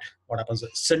is not at what happens?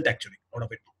 Sent actually out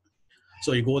of it.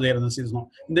 So you go there and see this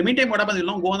now. In the meantime, what happens? You'll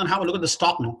now go on and have a look at the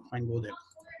stock now. Fine, go there.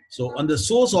 So on the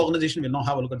source organization, we'll now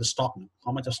have a look at the stock now.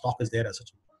 How much of stock is there as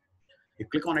such? You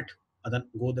click on it and then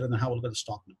go there and have a look at the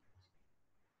stock now.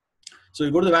 So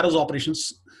you go to the warehouse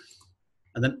operations.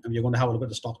 And then you're going to have a look at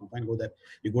the stock now. Fine, go there.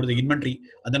 You go to the inventory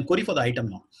and then query for the item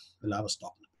now. We'll have a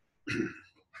stock now.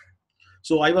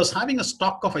 So I was having a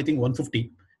stock of, I think, 150.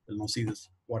 We'll now see this.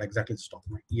 What exactly is the stock?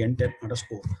 Enter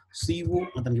underscore CO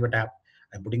and then give a tab.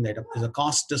 I'm putting the item. There's a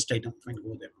cost test item. Fine,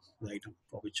 go there. The item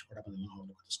for which what happens now. Have a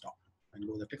look at the stock. Fine,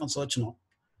 go there. Click on search now.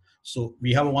 So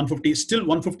we have a 150. Still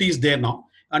 150 is there now.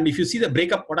 And if you see the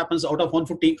breakup, what happens out of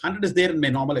 150, 100 is there in my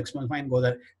normal expense. Fine, go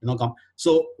there, come.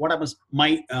 So what happens?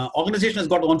 My organization has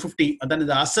got 150, and then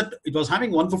the asset, it was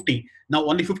having 150. Now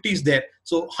only 50 is there.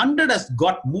 So 100 has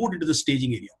got moved into the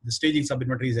staging area. The staging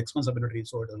sub-inventory is expense sub-inventory,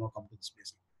 so it does not come to this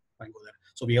place. Fine, go there.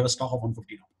 So we have a stock of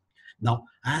 150 now. Now,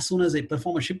 as soon as I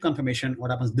perform a ship confirmation,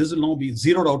 what happens? This will now be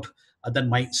zeroed out, and then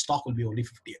my stock will be only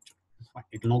 50 actually. Fine.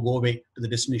 It will now go away to the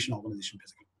destination organization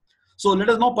basically. So let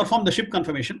us now perform the ship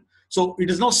confirmation. So it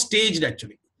is now staged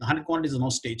actually. The 100 quantities is now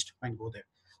staged. Fine, go there.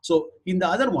 So in the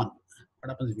other one, what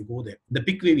happens if you go there? The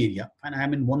pick wave area, and I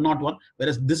am in 101,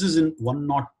 whereas this is in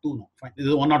 102 now. Fine, this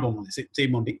is 101 only,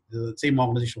 same only, the same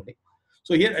organization only.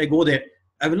 So here I go there.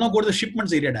 I will now go to the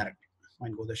shipments area directly.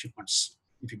 Fine, go to the shipments.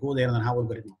 If you go there and then have a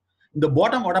look at it now. In the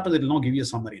bottom, what happens? It will now give you a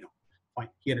summary now. Fine,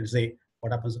 here it is a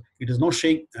what happens? It is now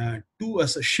showing to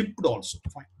as a shipped also.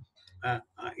 Fine,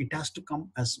 it has to come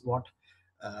as what.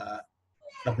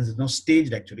 That is now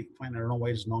staged actually. Fine, I don't know why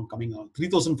it's not coming out.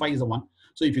 3005 is the one.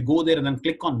 So if you go there and then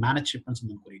click on manage shipments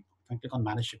and then query. Fine, click on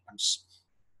manage shipments.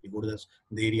 You go to this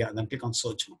the area and then click on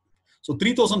search now. So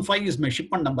 3005 is my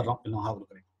shipment number now. We'll now have a look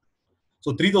at it.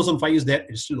 So 3005 is there.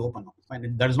 It's still open now.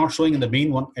 Fine, that is not showing in the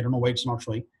main one. I don't know why it's not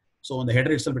showing. So on the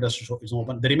header itself, it has to show it's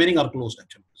open. The remaining are closed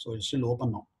actually. So it's still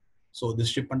open now. So this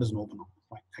shipment is open now.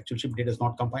 Fine. Actual ship date is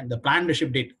not combined. The planned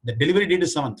ship date, the delivery date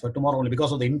is 7th for tomorrow only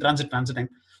because of the in-transit time.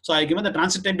 So I given the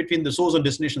transit time between the source and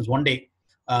destinations 1 day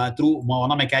through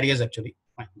one of my carriers actually.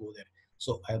 Fine, go there.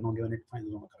 So I have not given it. Fine,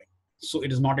 it's not coming. So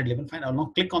it is not at 11. Fine, I'll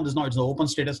now click on this now. It's the open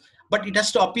status, but it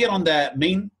has to appear on the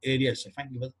main area. So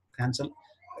fine, give us cancel.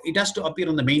 It has to appear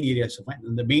on the main area. So fine,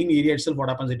 in the main area itself, what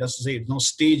happens? It has to say it's now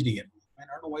staged here. Fine,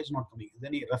 I don't know why it's not coming. Is there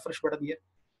any refresh button here?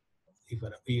 If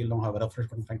you don't have a refresh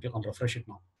button, fine, click on refresh it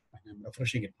now. Fine, I'm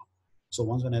refreshing it now. So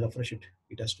once when I refresh it,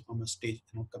 it has to come a stage.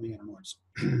 Not coming. I don't know what's.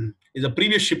 It's a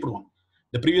previous shipped one.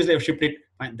 The previously I've shipped it.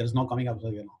 Fine, there is no coming up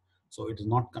here now. So it is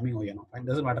not coming over here now. Fine,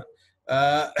 doesn't matter.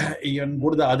 You can go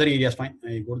to the other areas. Fine,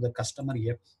 you go to the customer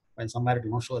here. Fine, somewhere it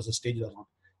will not show as a stage or not.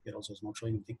 Here also it's not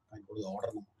showing anything. Fine, go to the order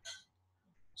now.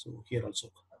 So here also,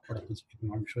 what happens? It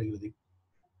will not show you anything.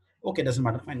 Okay, doesn't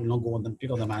matter. Fine, we'll now go on then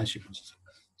click on the manage shipments.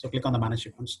 So click on the manage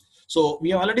shipments. So we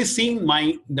have already seen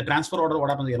the transfer order. What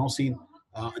happens? You know, seen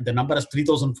the number is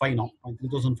 3005 now. Fine,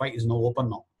 3005 is now open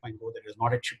now. Fine, go there. It is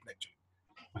not at shipped actually.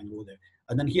 Fine, go there.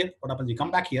 And then here, what happens? You come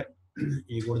back here.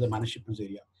 You go to the manage shipments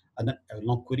area, and then I will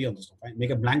now query on this now. Fine, make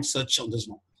a blank search on this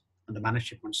now. And the manage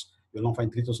shipments, you will now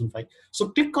find 3005. So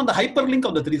click on the hyperlink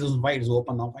of the 3005. It is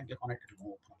open now. Fine, click on it. It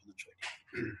will open and show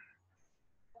it.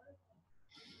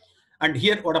 And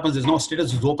here, what happens is now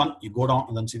status is open. You go down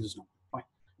and then see this now. Fine.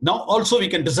 Now also we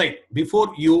can decide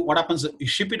before you, what happens, you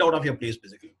ship it out of your place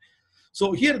basically.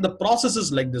 So here the process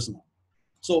is like this now.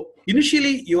 So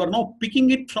initially you are now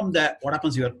picking it from the, what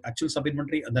happens, your actual sub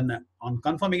inventory, and then on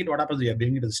confirming it, what happens, you are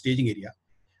bringing it to the staging area.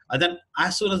 And then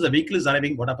as soon as the vehicle is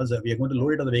arriving, what happens, we are going to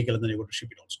load it on the vehicle and then you're going to ship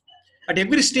it also. At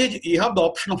every stage, you have the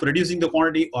option of reducing the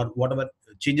quantity or whatever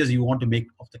changes you want to make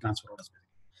of the transfer orders.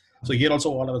 So here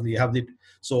also, whatever you have it.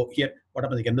 So here, what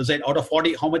happens, you can decide out of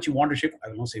 40, how much you want to ship. I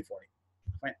will not say 40.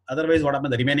 Fine. Otherwise, what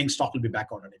happens, the remaining stock will be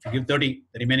back ordered. If you give 30,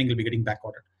 the remaining will be getting back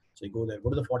ordered. So you go there, go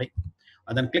to the 40,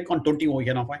 and then click on 20 over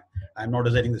here now. Fine. I'm not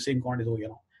designing the same quantities over here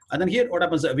now. And then here, what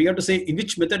happens? We have to say in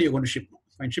which method you're going to ship now.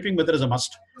 Fine. Shipping method is a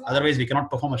must. Otherwise, we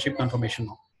cannot perform a ship confirmation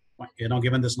now. Fine. You're now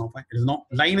given this now. Fine. It is now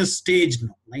line is staged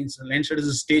now. Line status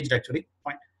is staged actually.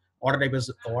 Fine. Order type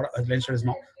is line status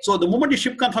now. So the moment you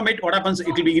ship confirm it, what happens? It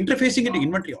will be interfacing into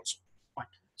inventory also. Fine.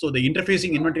 So the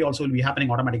interfacing inventory also will be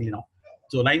happening automatically now.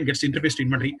 So line gets interfaced to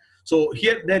inventory. So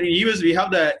here, there in EOS, we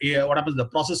have the what happens? The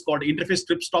process called interface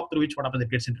strip stop through which what happens? It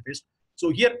gets interfaced.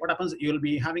 So here, what happens? You will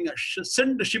be having a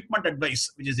send shipment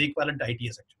advice, which is equivalent to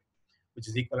ITS actually, which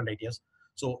is equivalent to ITS.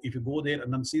 So if you go there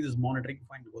and then see this monitoring,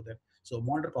 fine, go there. So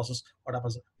monitor process, what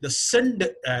happens? The send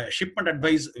shipment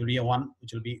advice will be a one,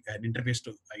 which will be an interface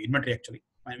to inventory actually,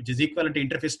 which is equivalent to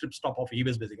interface strip stop of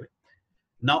EOS basically.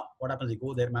 Now, what happens? You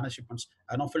go there, manage shipments.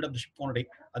 I now filled up the ship quantity.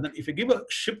 And then if you give a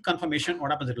ship confirmation, what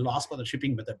happens? It will ask for the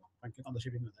shipping method. I click on the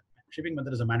shipping method. Shipping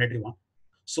method is a mandatory one.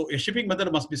 So a shipping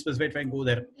method must be specified. Fine, go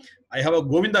there. I have a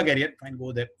Govinda carrier. Fine,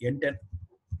 go there. Enter.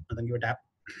 And then give a tap.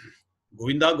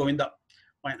 Govinda.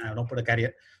 Fine, I have now put a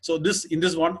carrier. So this in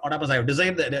this one, what happens? I have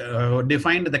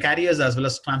defined the carriers as well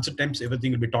as transit times.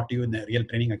 Everything will be taught to you in the real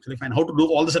training actually. Fine, how to do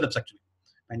all the setups actually.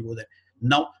 Fine, go there.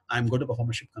 Now I'm going to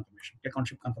perform a ship confirmation. Click on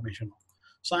ship confirmation now.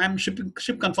 So I'm ship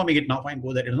confirming it now. Fine,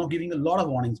 go there. It is not giving a lot of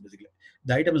warnings basically.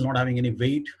 The item is not having any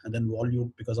weight and then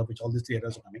volume, because of which all these three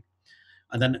errors are coming.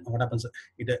 And then what happens?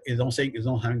 It is now saying it's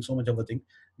not having so much of a thing.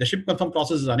 The ship confirm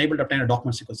process is unable to obtain a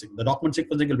document sequencing. The document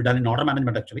sequencing will be done in order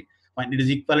management actually. Fine, it is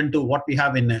equivalent to what we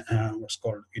have in what's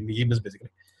called in the EMS basically.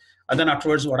 And then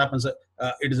afterwards, what happens?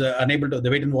 It is unable to.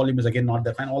 The weight and volume is again not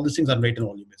there. Fine, all these things are weight and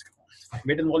volume basically.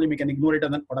 Weight and volume, you can ignore it,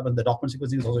 and then what happens? The document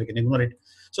sequencing is also you can ignore it.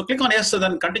 So click on yes, and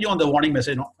then continue on the warning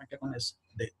message. No, click on yes.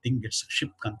 The thing gets ship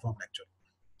confirmed actually.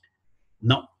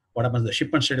 Now, what happens? The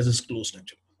shipment status is closed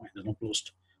actually. Fine, there's no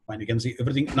closed. Fine, you can see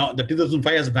everything. Now the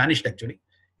 2005 has vanished actually.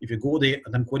 If you go there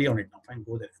and then query on it now, fine,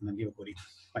 go there and then give a query.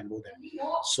 Fine, go there.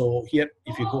 So here,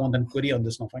 if you go and then query on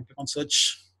this now, fine, click on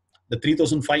search. The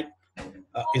 3005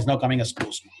 is now coming as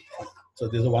closed. Fine. So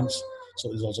these are ones. So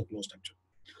this is also closed actually.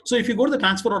 So if you go to the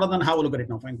transfer order, then have a look at it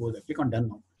now. Fine, go there. Click on done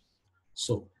now.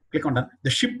 So click on done. The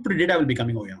shipped data will be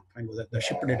coming over here. Fine, go there. The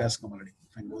shipped data has come already.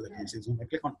 Fine, go there. So I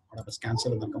click on what happens,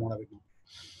 cancel, and then come out of it now.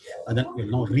 And then we'll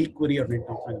now re-query on it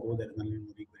now. Fine, go there and then we'll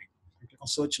re-query. Click on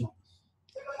search now.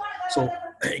 So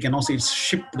you can now see it's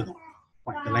shipped now.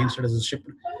 Fine, the line status is shipped.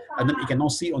 And then you can now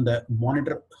see on the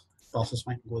monitor process.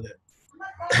 Fine, go there.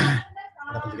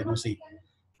 What happens? You can now see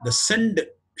the send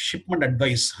shipment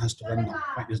advice has to run now.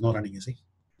 Fine, it's not running, you see.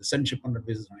 The send shipment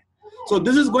advice is running. So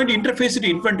this is going to interface it to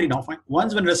inventory now. Fine.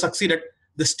 Once when it has succeeded,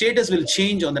 the status will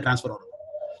change on the transfer order.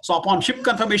 So upon ship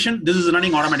confirmation, this is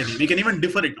running automatically. We can even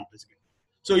defer it now, basically.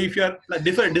 So if you are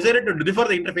decided to defer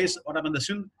the interface, what happens?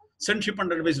 The send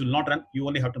shipment advice will not run. You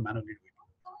only have to manually do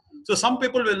it. So some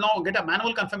people will now get a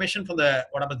manual confirmation from the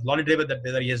what happens lorry driver that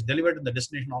whether he has delivered to the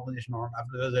destination organization or not.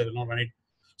 After that, they will not run it.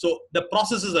 So the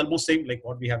process is almost same like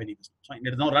what we have in e-business. So it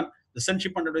is now run. The send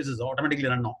shipment advice is automatically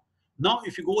run now. Now,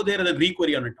 if you go there and then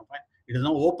re-query on it, now, fine, it is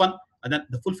now open, and then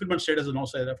the fulfillment status is now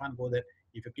say, fine, go there.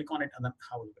 If you click on it and then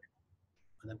have a look at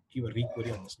it, and then give a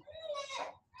re-query on this now.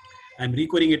 I'm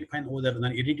re-querying it, fine, over there, and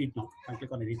then edit it now. Fine,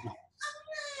 click on edit now.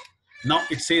 Now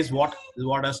it says what is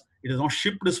what as it is now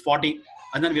shipped is 40,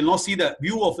 and then we'll now see the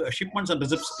view of shipments and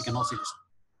receipts. We can now see this.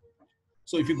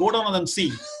 So if you go down and then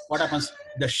see what happens,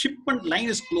 the shipment line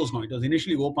is closed now. It was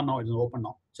initially open now, it is open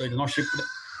now. So it is now shipped.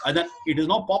 And then it is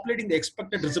now populating the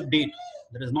expected receipt date.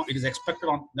 That is not, it is expected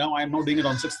on, now I am now doing it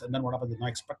on 6th, and then what happens is now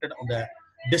expected on the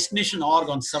destination org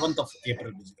on 7th of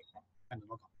April, basically.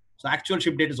 So actual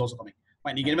ship date is also coming.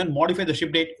 Fine, you can even modify the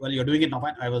ship date while you're doing it now.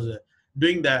 Fine, I was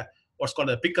doing the, what's called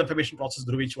the pick confirmation process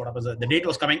through which what happens, the date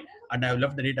was coming, and I have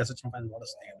left the date as such now. Fine, what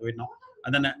is, I can do it now.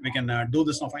 And then we can do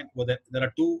this now. Fine, go there. There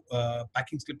are 2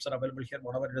 packing slips are available here.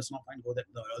 Whatever it is now, fine, go there.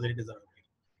 The other date is available.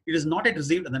 It is not yet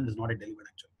received, and then it is not yet delivered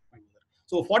actually.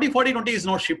 So 40, 40, 20 is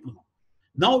not shipped now.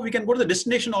 Now we can go to the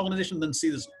destination organization and then see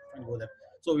this. Fine, go there.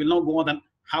 So we'll now go on and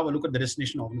have a look at the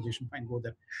destination organization. Fine, go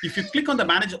there. If you click on the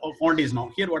manage quantities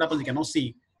now, here what happens, you can now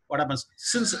see what happens.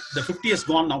 Since the 50 has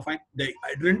gone now, fine, the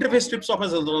interface strips off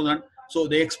as well done. So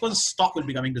the expense stock will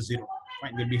be coming to 0.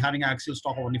 Fine, we'll be having actual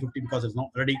stock of only 50 because it's not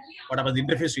already what happens, the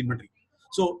interface to inventory.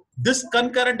 So this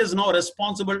concurrent is now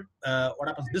responsible. What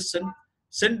happens? This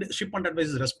send shipment advice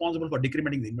is responsible for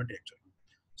decrementing the inventory actually.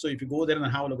 So if you go there and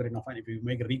have a look at it now, fine. If you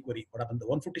make a re-query, what happens? The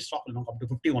 150 stock will now come to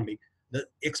 50 only. The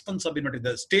expense sub inventory,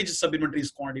 the stage sub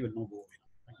inventory's quantity will now go away.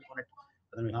 Now. Click on it,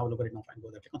 and then we'll have a look at it now. Fine, go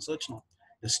there. Click on search now.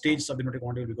 The stage sub inventory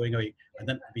quantity will be going away, and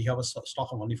then we have a stock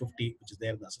of only 50, which is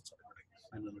there in the asset sub inventory.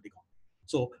 And then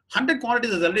So 100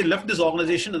 quantities has already left this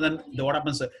organization, and then what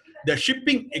happens? The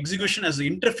shipping execution has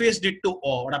interfaced it to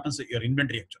what happens to your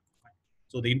inventory actually.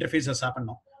 So the interface has happened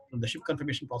now. From the ship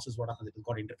confirmation process, what happens? It has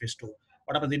got interface to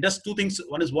what happens. It does two things.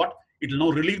 One is what? It will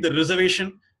now relieve the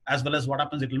reservation, as well as what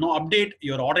happens. It will now update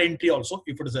your order entry also.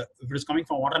 If it is coming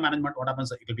from order management, what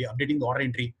happens? It will be updating the order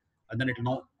entry, and then it will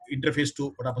now interface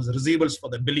to what happens, the receivables for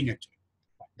the billing actually.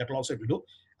 That will also it will do,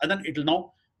 and then it will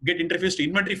now get interface to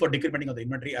inventory for decrementing of the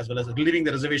inventory, as well as relieving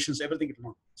the reservations, everything it will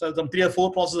know. So some 3 or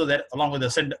 4 processes are there along with the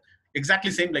send,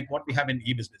 exactly same like what we have in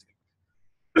eBiz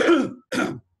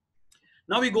basically.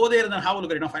 Now we go there and then have a look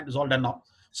at it. Now fine, it's all done now.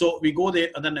 So we go there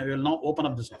and then we will now open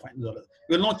up this. Fine,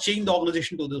 we will now change the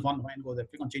organization to this one. Fine, go there,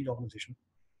 click on change organization.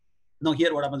 Now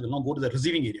here what happens? We'll now go to the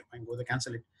receiving area. Fine, go there,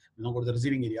 cancel it. We'll now go to the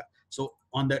receiving area. So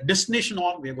on the destination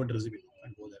org, we are going to receive it.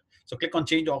 Fine, go there. So click on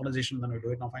change organization, then we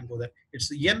do it now. Fine, go there.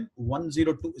 It's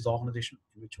N102 is the organization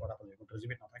in which what happens? We're going to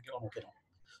receive it now. Fine, click on OK now.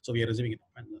 So we are receiving it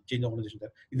and change the organization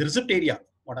there. In the receipt area,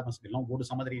 what happens? We'll now go to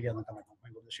some other area and then come back now.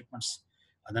 Fine, go to the shipments.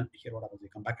 And then here what happens? We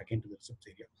come back again to the receipts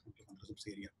area. Click on the receipts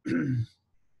area.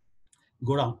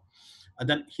 Go down. And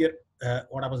then here,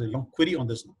 what happens? We'll now query on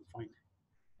this now. Fine.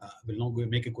 We'll now go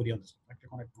make a query on this. Fine,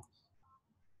 click on it now.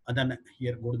 And then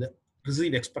here, go to the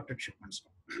receive expected shipments.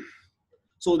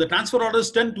 So the transfer order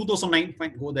is 10/2009.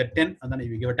 Fine, go there 10, and then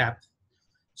you give a tab.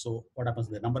 So what happens?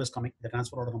 The number is coming. The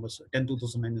transfer order number is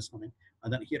 10/2009 is coming.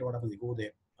 And then here what happens? You go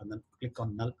there and then click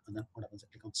on null, and then what happens?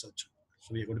 Click on search.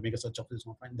 So we are going to make a search of this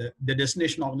now. Fine. The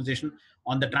destination organization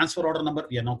on the transfer order number,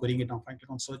 we are now querying it now. Fine,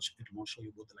 click on search. It will now show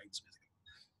you both the lines basically.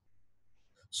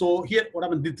 So here what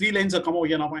happens? The 3 lines are come over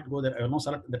here now. Fine, go there. I will now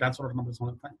select the transfer order number.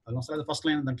 Fine. I will now select the first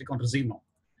line and then click on receive now.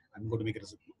 I'm going to make a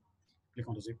receipt now. Click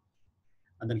on receive.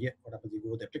 And then here, what happens? You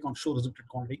go there, click on show received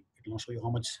quantity. It will now show you how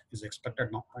much is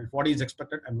expected now. And 40 is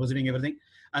expected. I'm receiving everything.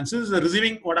 And since the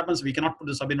receiving, what happens? We cannot put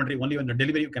the sub inventory only when the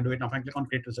delivery. You can do it now. Fine, click on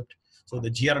create receipt. So the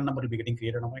GRN number will be getting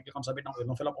created now. Fine, click on submit now. You'll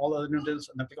now fill up all the details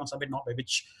and then click on submit now, by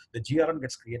which the GRN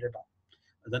gets created now.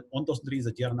 And then 1003 is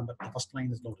the GRN number. The first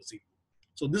line is now received.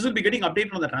 So this will be getting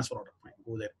updated on the transfer order. Fine,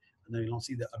 go there. And then you'll now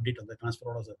see the update on the transfer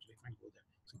orders actually. Fine, go there.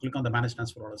 So click on the manage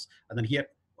transfer orders. And then here,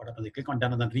 what happens? You click on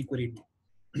done and then re-query it now.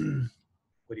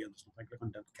 Query on this one. Click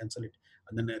on done, cancel it,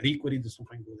 and then re-query this one.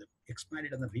 Fine, go there, expand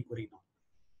it, and then re-query now.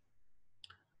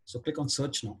 So click on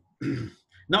search now.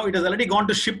 Now it has already gone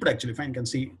to shipped actually. Fine, you can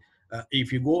see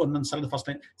if you go and then select the first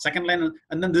line, second line,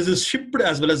 and then this is shipped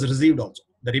as well as received also.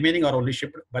 The remaining are only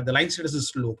shipped, but the line status is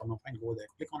still open. Now fine, go there,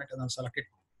 click on it, and then select it.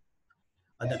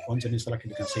 And then once you select it,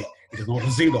 you can see it is not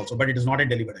received also, but it is not yet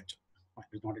delivered actually. Fine,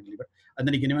 it is not yet delivered. And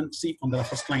then you can even see on the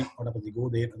first line what happens. You go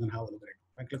there and then have a look at it.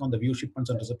 Fine, click on the view shipments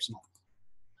and receipts now.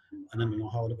 And then we know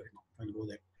how to look at it now. Fine, go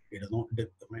there. It is not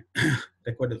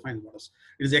required to find what is.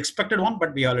 It is the expected one,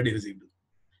 but we already received it.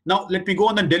 Now let me go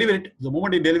and then deliver it. The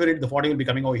moment you deliver it, the 40 will be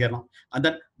coming over here now. And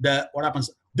then what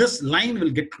happens? This line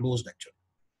will get closed actually.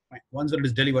 Fine. Once it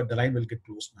is delivered, the line will get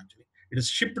closed actually. It is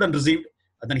shipped and received,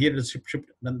 and then here it is shipped.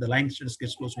 Then the line just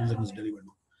gets closed once it is delivered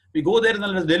now. We go there and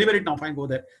then let's deliver it now. Fine, go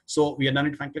there. So we are done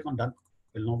it. Fine, click on done.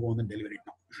 We'll now go and then deliver it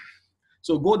now.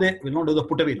 So go there, we'll now do the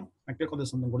put away now. I click on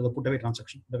this and then go to the put away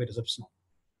transaction, put away receipts now.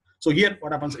 So here,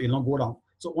 what happens? We'll now go down.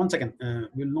 So 1 second,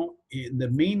 we'll know in the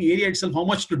main area itself how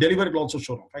much to deliver. It will also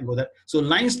show now. Fine, go there. So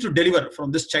lines to deliver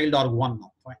from this child are 1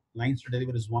 now. Fine, lines to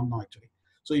deliver is 1 now actually.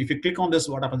 So if you click on this,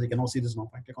 what happens? You can now see this now.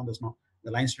 Fine, click on this now. The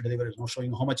lines to deliver is now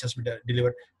showing how much has to be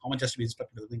delivered, how much has to be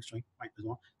inspected. Everything's showing. Fine, this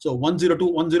one. So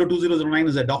 102.102.009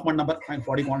 is a document number. Fine,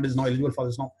 40 quantities is now eligible for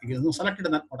this now. You can now select it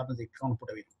and then what happens? You click on put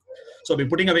away. So we're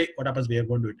putting away. What happens? We are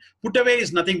going to do it. Put away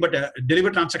is nothing but a deliver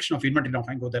transaction of inventory now.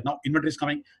 Fine, go there now. Inventory is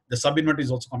coming. The sub inventory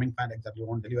is also coming. Fine, exactly. You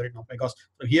want to deliver it now because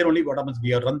so here only what happens? We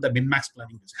have run the min max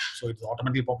planning business. So it's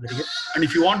automatically populating it. And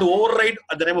if you want to override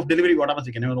at the time of delivery, what happens?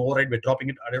 You can even override by dropping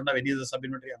it. I don't have any of the sub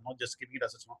inventory. I'm not just keeping it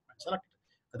as it's not. Fine, select it.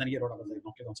 And then here what happens? You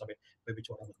click on submit, by which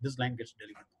what happens? This line gets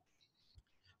delivered.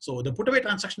 So the put away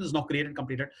transaction is now created,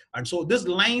 completed. And so this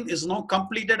line is now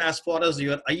completed as far as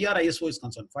your IRISO is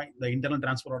concerned. Fine. The internal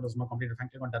transfer order is now completed. Fine,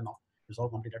 click on done now. It's all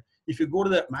completed. If you go to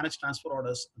the manage transfer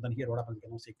orders, then here what happens? You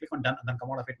can now say click on done and then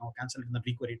come out of it now, cancel it and then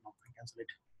re-query it now. Fine, cancel it.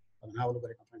 And then have a look at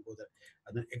it now. Fine, go there.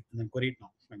 And then query it now.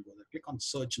 Fine, go there. Click on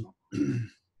search now.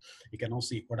 You can now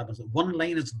see what happens. One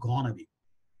line is gone away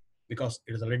because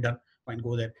it is already done. Fine,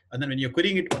 go there. And then when you're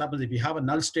querying it, what happens? If you have a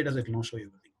null status, it will now show you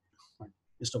everything.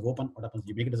 Just of open, what happens?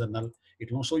 You make it as a null.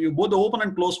 It will show you both the open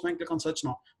and close. Fine, click on search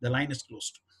now. The line is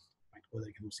closed. Fine, go there.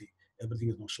 You can see everything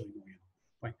is now showing over here.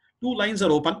 Fine. 2 lines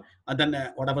are open, and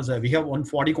then what happens? We have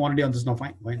 140 quantity on this now.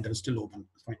 Fine, fine. That is still open.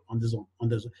 Fine, on this one, on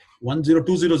this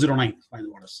 102009.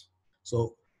 Fine, what is?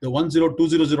 So the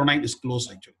 102009 is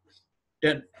closed actually.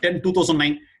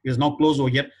 10/2009 is now closed over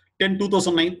here.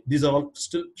 10/2009, these are all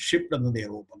still shipped and then they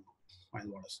are open.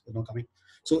 Fine orders, they're not coming.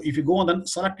 So if you go and then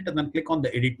select it and then click on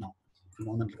the edit now. If you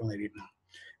go and then click on the edit now,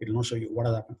 it will not show you what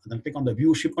has happened. And then click on the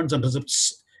view shipments and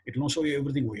receipts. It will not show you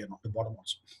everything over here now, the bottom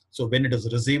also. So when it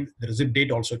is received, the receipt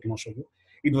date also it will not show you.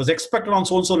 It was expected on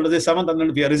so-and-so, let's say 7th, and then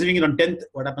if we are receiving it on 10th,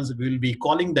 what happens is we will be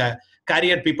calling the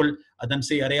carrier people and then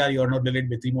say, Arey, you are not delayed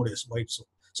by 3 more days. Why so?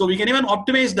 So we can even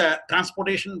optimize the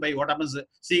transportation by what happens,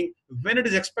 seeing when it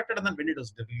is expected and then when it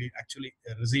is actually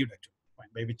received,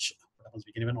 by which what happens,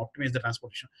 we can even optimize the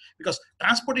transportation, because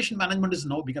transportation management is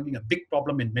now becoming a big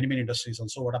problem in many industries. And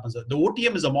so what happens, the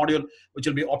OTM is a module which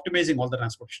will be optimizing all the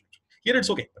transportation. Here it's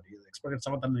okay, but it's expected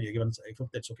 7th and given 5th,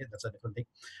 that's okay, that's a different thing.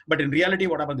 But in reality,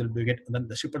 what happens, will be get, and then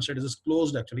the shipment status is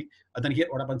closed actually, and then here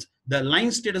what happens, the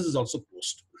line status is also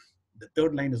closed. The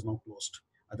 3rd line is now closed.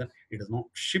 And then it is not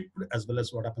shipped as well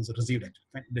as what happens received actually.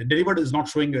 Fine. The delivered is not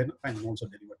showing you, fine, also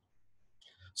delivered.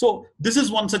 So this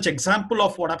is one such example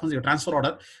of what happens in your transfer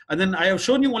order. And then I have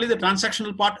shown you only the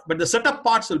transactional part, but the setup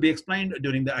parts will be explained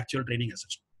during the actual training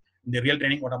session. In the real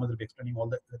training, what happens will be explaining all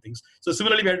the things. So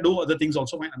similarly, we do other things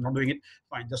also. Fine, I'm not doing it.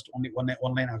 Fine, just only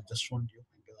one line I've just shown you.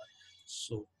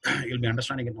 So you'll be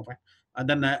understanding it now. Fine. And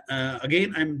then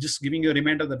again, I'm just giving you a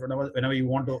reminder that whenever you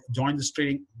want to join this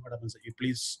training, what happens, you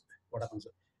please, what happens,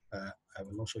 I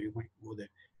will not show you, go there.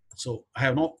 So I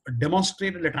have now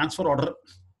demonstrated a transfer order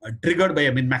triggered by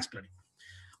a min-max planning.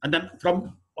 And then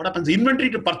from what happens, inventory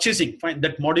to purchasing, fine,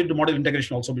 that module to module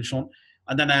integration also be shown.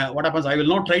 And then what happens, I will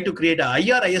not try to create a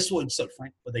IR ISO itself,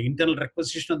 fine, for the internal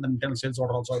requisition and the internal sales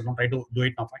order also, I will not try to do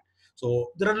it now, fine.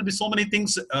 So there will be so many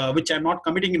things which I'm not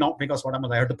committing now, because what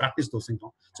happens, I have to practice those things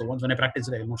now. So once when I practice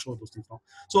it, I will not show those things now.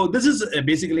 So this is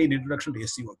basically an introduction to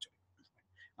SEO actually.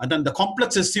 And then the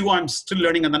complex SEO I'm still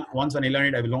learning, and then once when I learn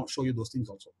it, I will not show you those things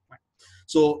also. Fine.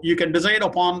 So you can decide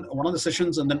upon one of the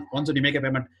sessions, and then once you make a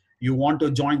payment, you want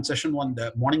to join session 1,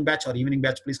 the morning batch or evening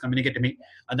batch, please communicate to me.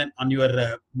 And then on your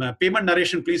payment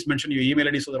narration, please mention your email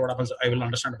ID so that what happens, I will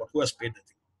understand about who has paid the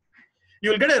thing. You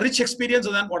will get a rich experience,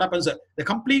 and then what happens, the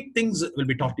complete things will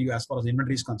be taught to you as far as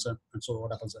inventory is concerned. And so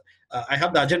what happens, I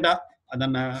have the agenda, and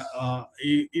then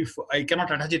if I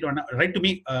cannot attach it, write to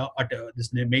me at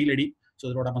this mail ID. So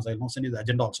that what happens, I will send you the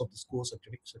agenda also of this course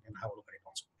actually, so you can have a look at it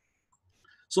also.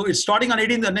 So it's starting on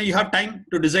 18th, and then you have time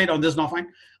to decide on this now, fine.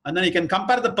 And then you can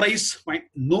compare the price, fine.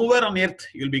 Nowhere on earth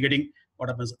you'll be getting what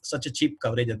happens, such a cheap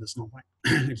coverage on this now,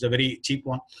 fine. It's a very cheap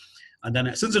one. And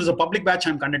then since it is a public batch,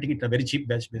 I'm conducting it a very cheap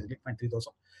batch, basically,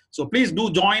 3,000. So please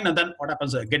do join, and then what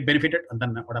happens, get benefited. And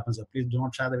then what happens, please do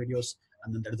not share the videos.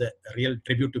 And then there is a real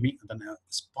tribute to me. And then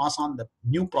pass on the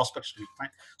new prospects to me, fine.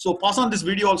 So pass on this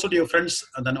video also to your friends,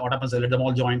 and then what happens, let them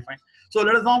all join, fine. So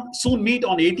let us now soon meet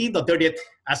on 18th or 30th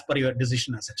as per your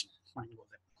decision as such. Fine, go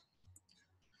there.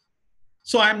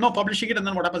 So I am now publishing it, and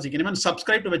then what happens, you can even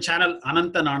subscribe to my channel,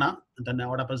 apps.nana. And then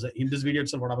what happens, in this video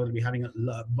itself, what happens, we'll be having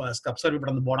a subscribe button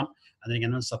on the bottom, and then you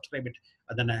can even subscribe it.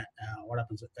 And then what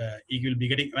happens, you will be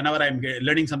getting, whenever I'm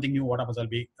learning something new, what happens, I'll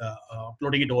be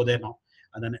uploading it over there now.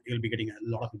 And then you'll be getting a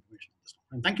lot of information on this.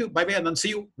 And thank you, bye-bye, and then see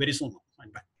you very soon.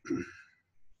 Bye.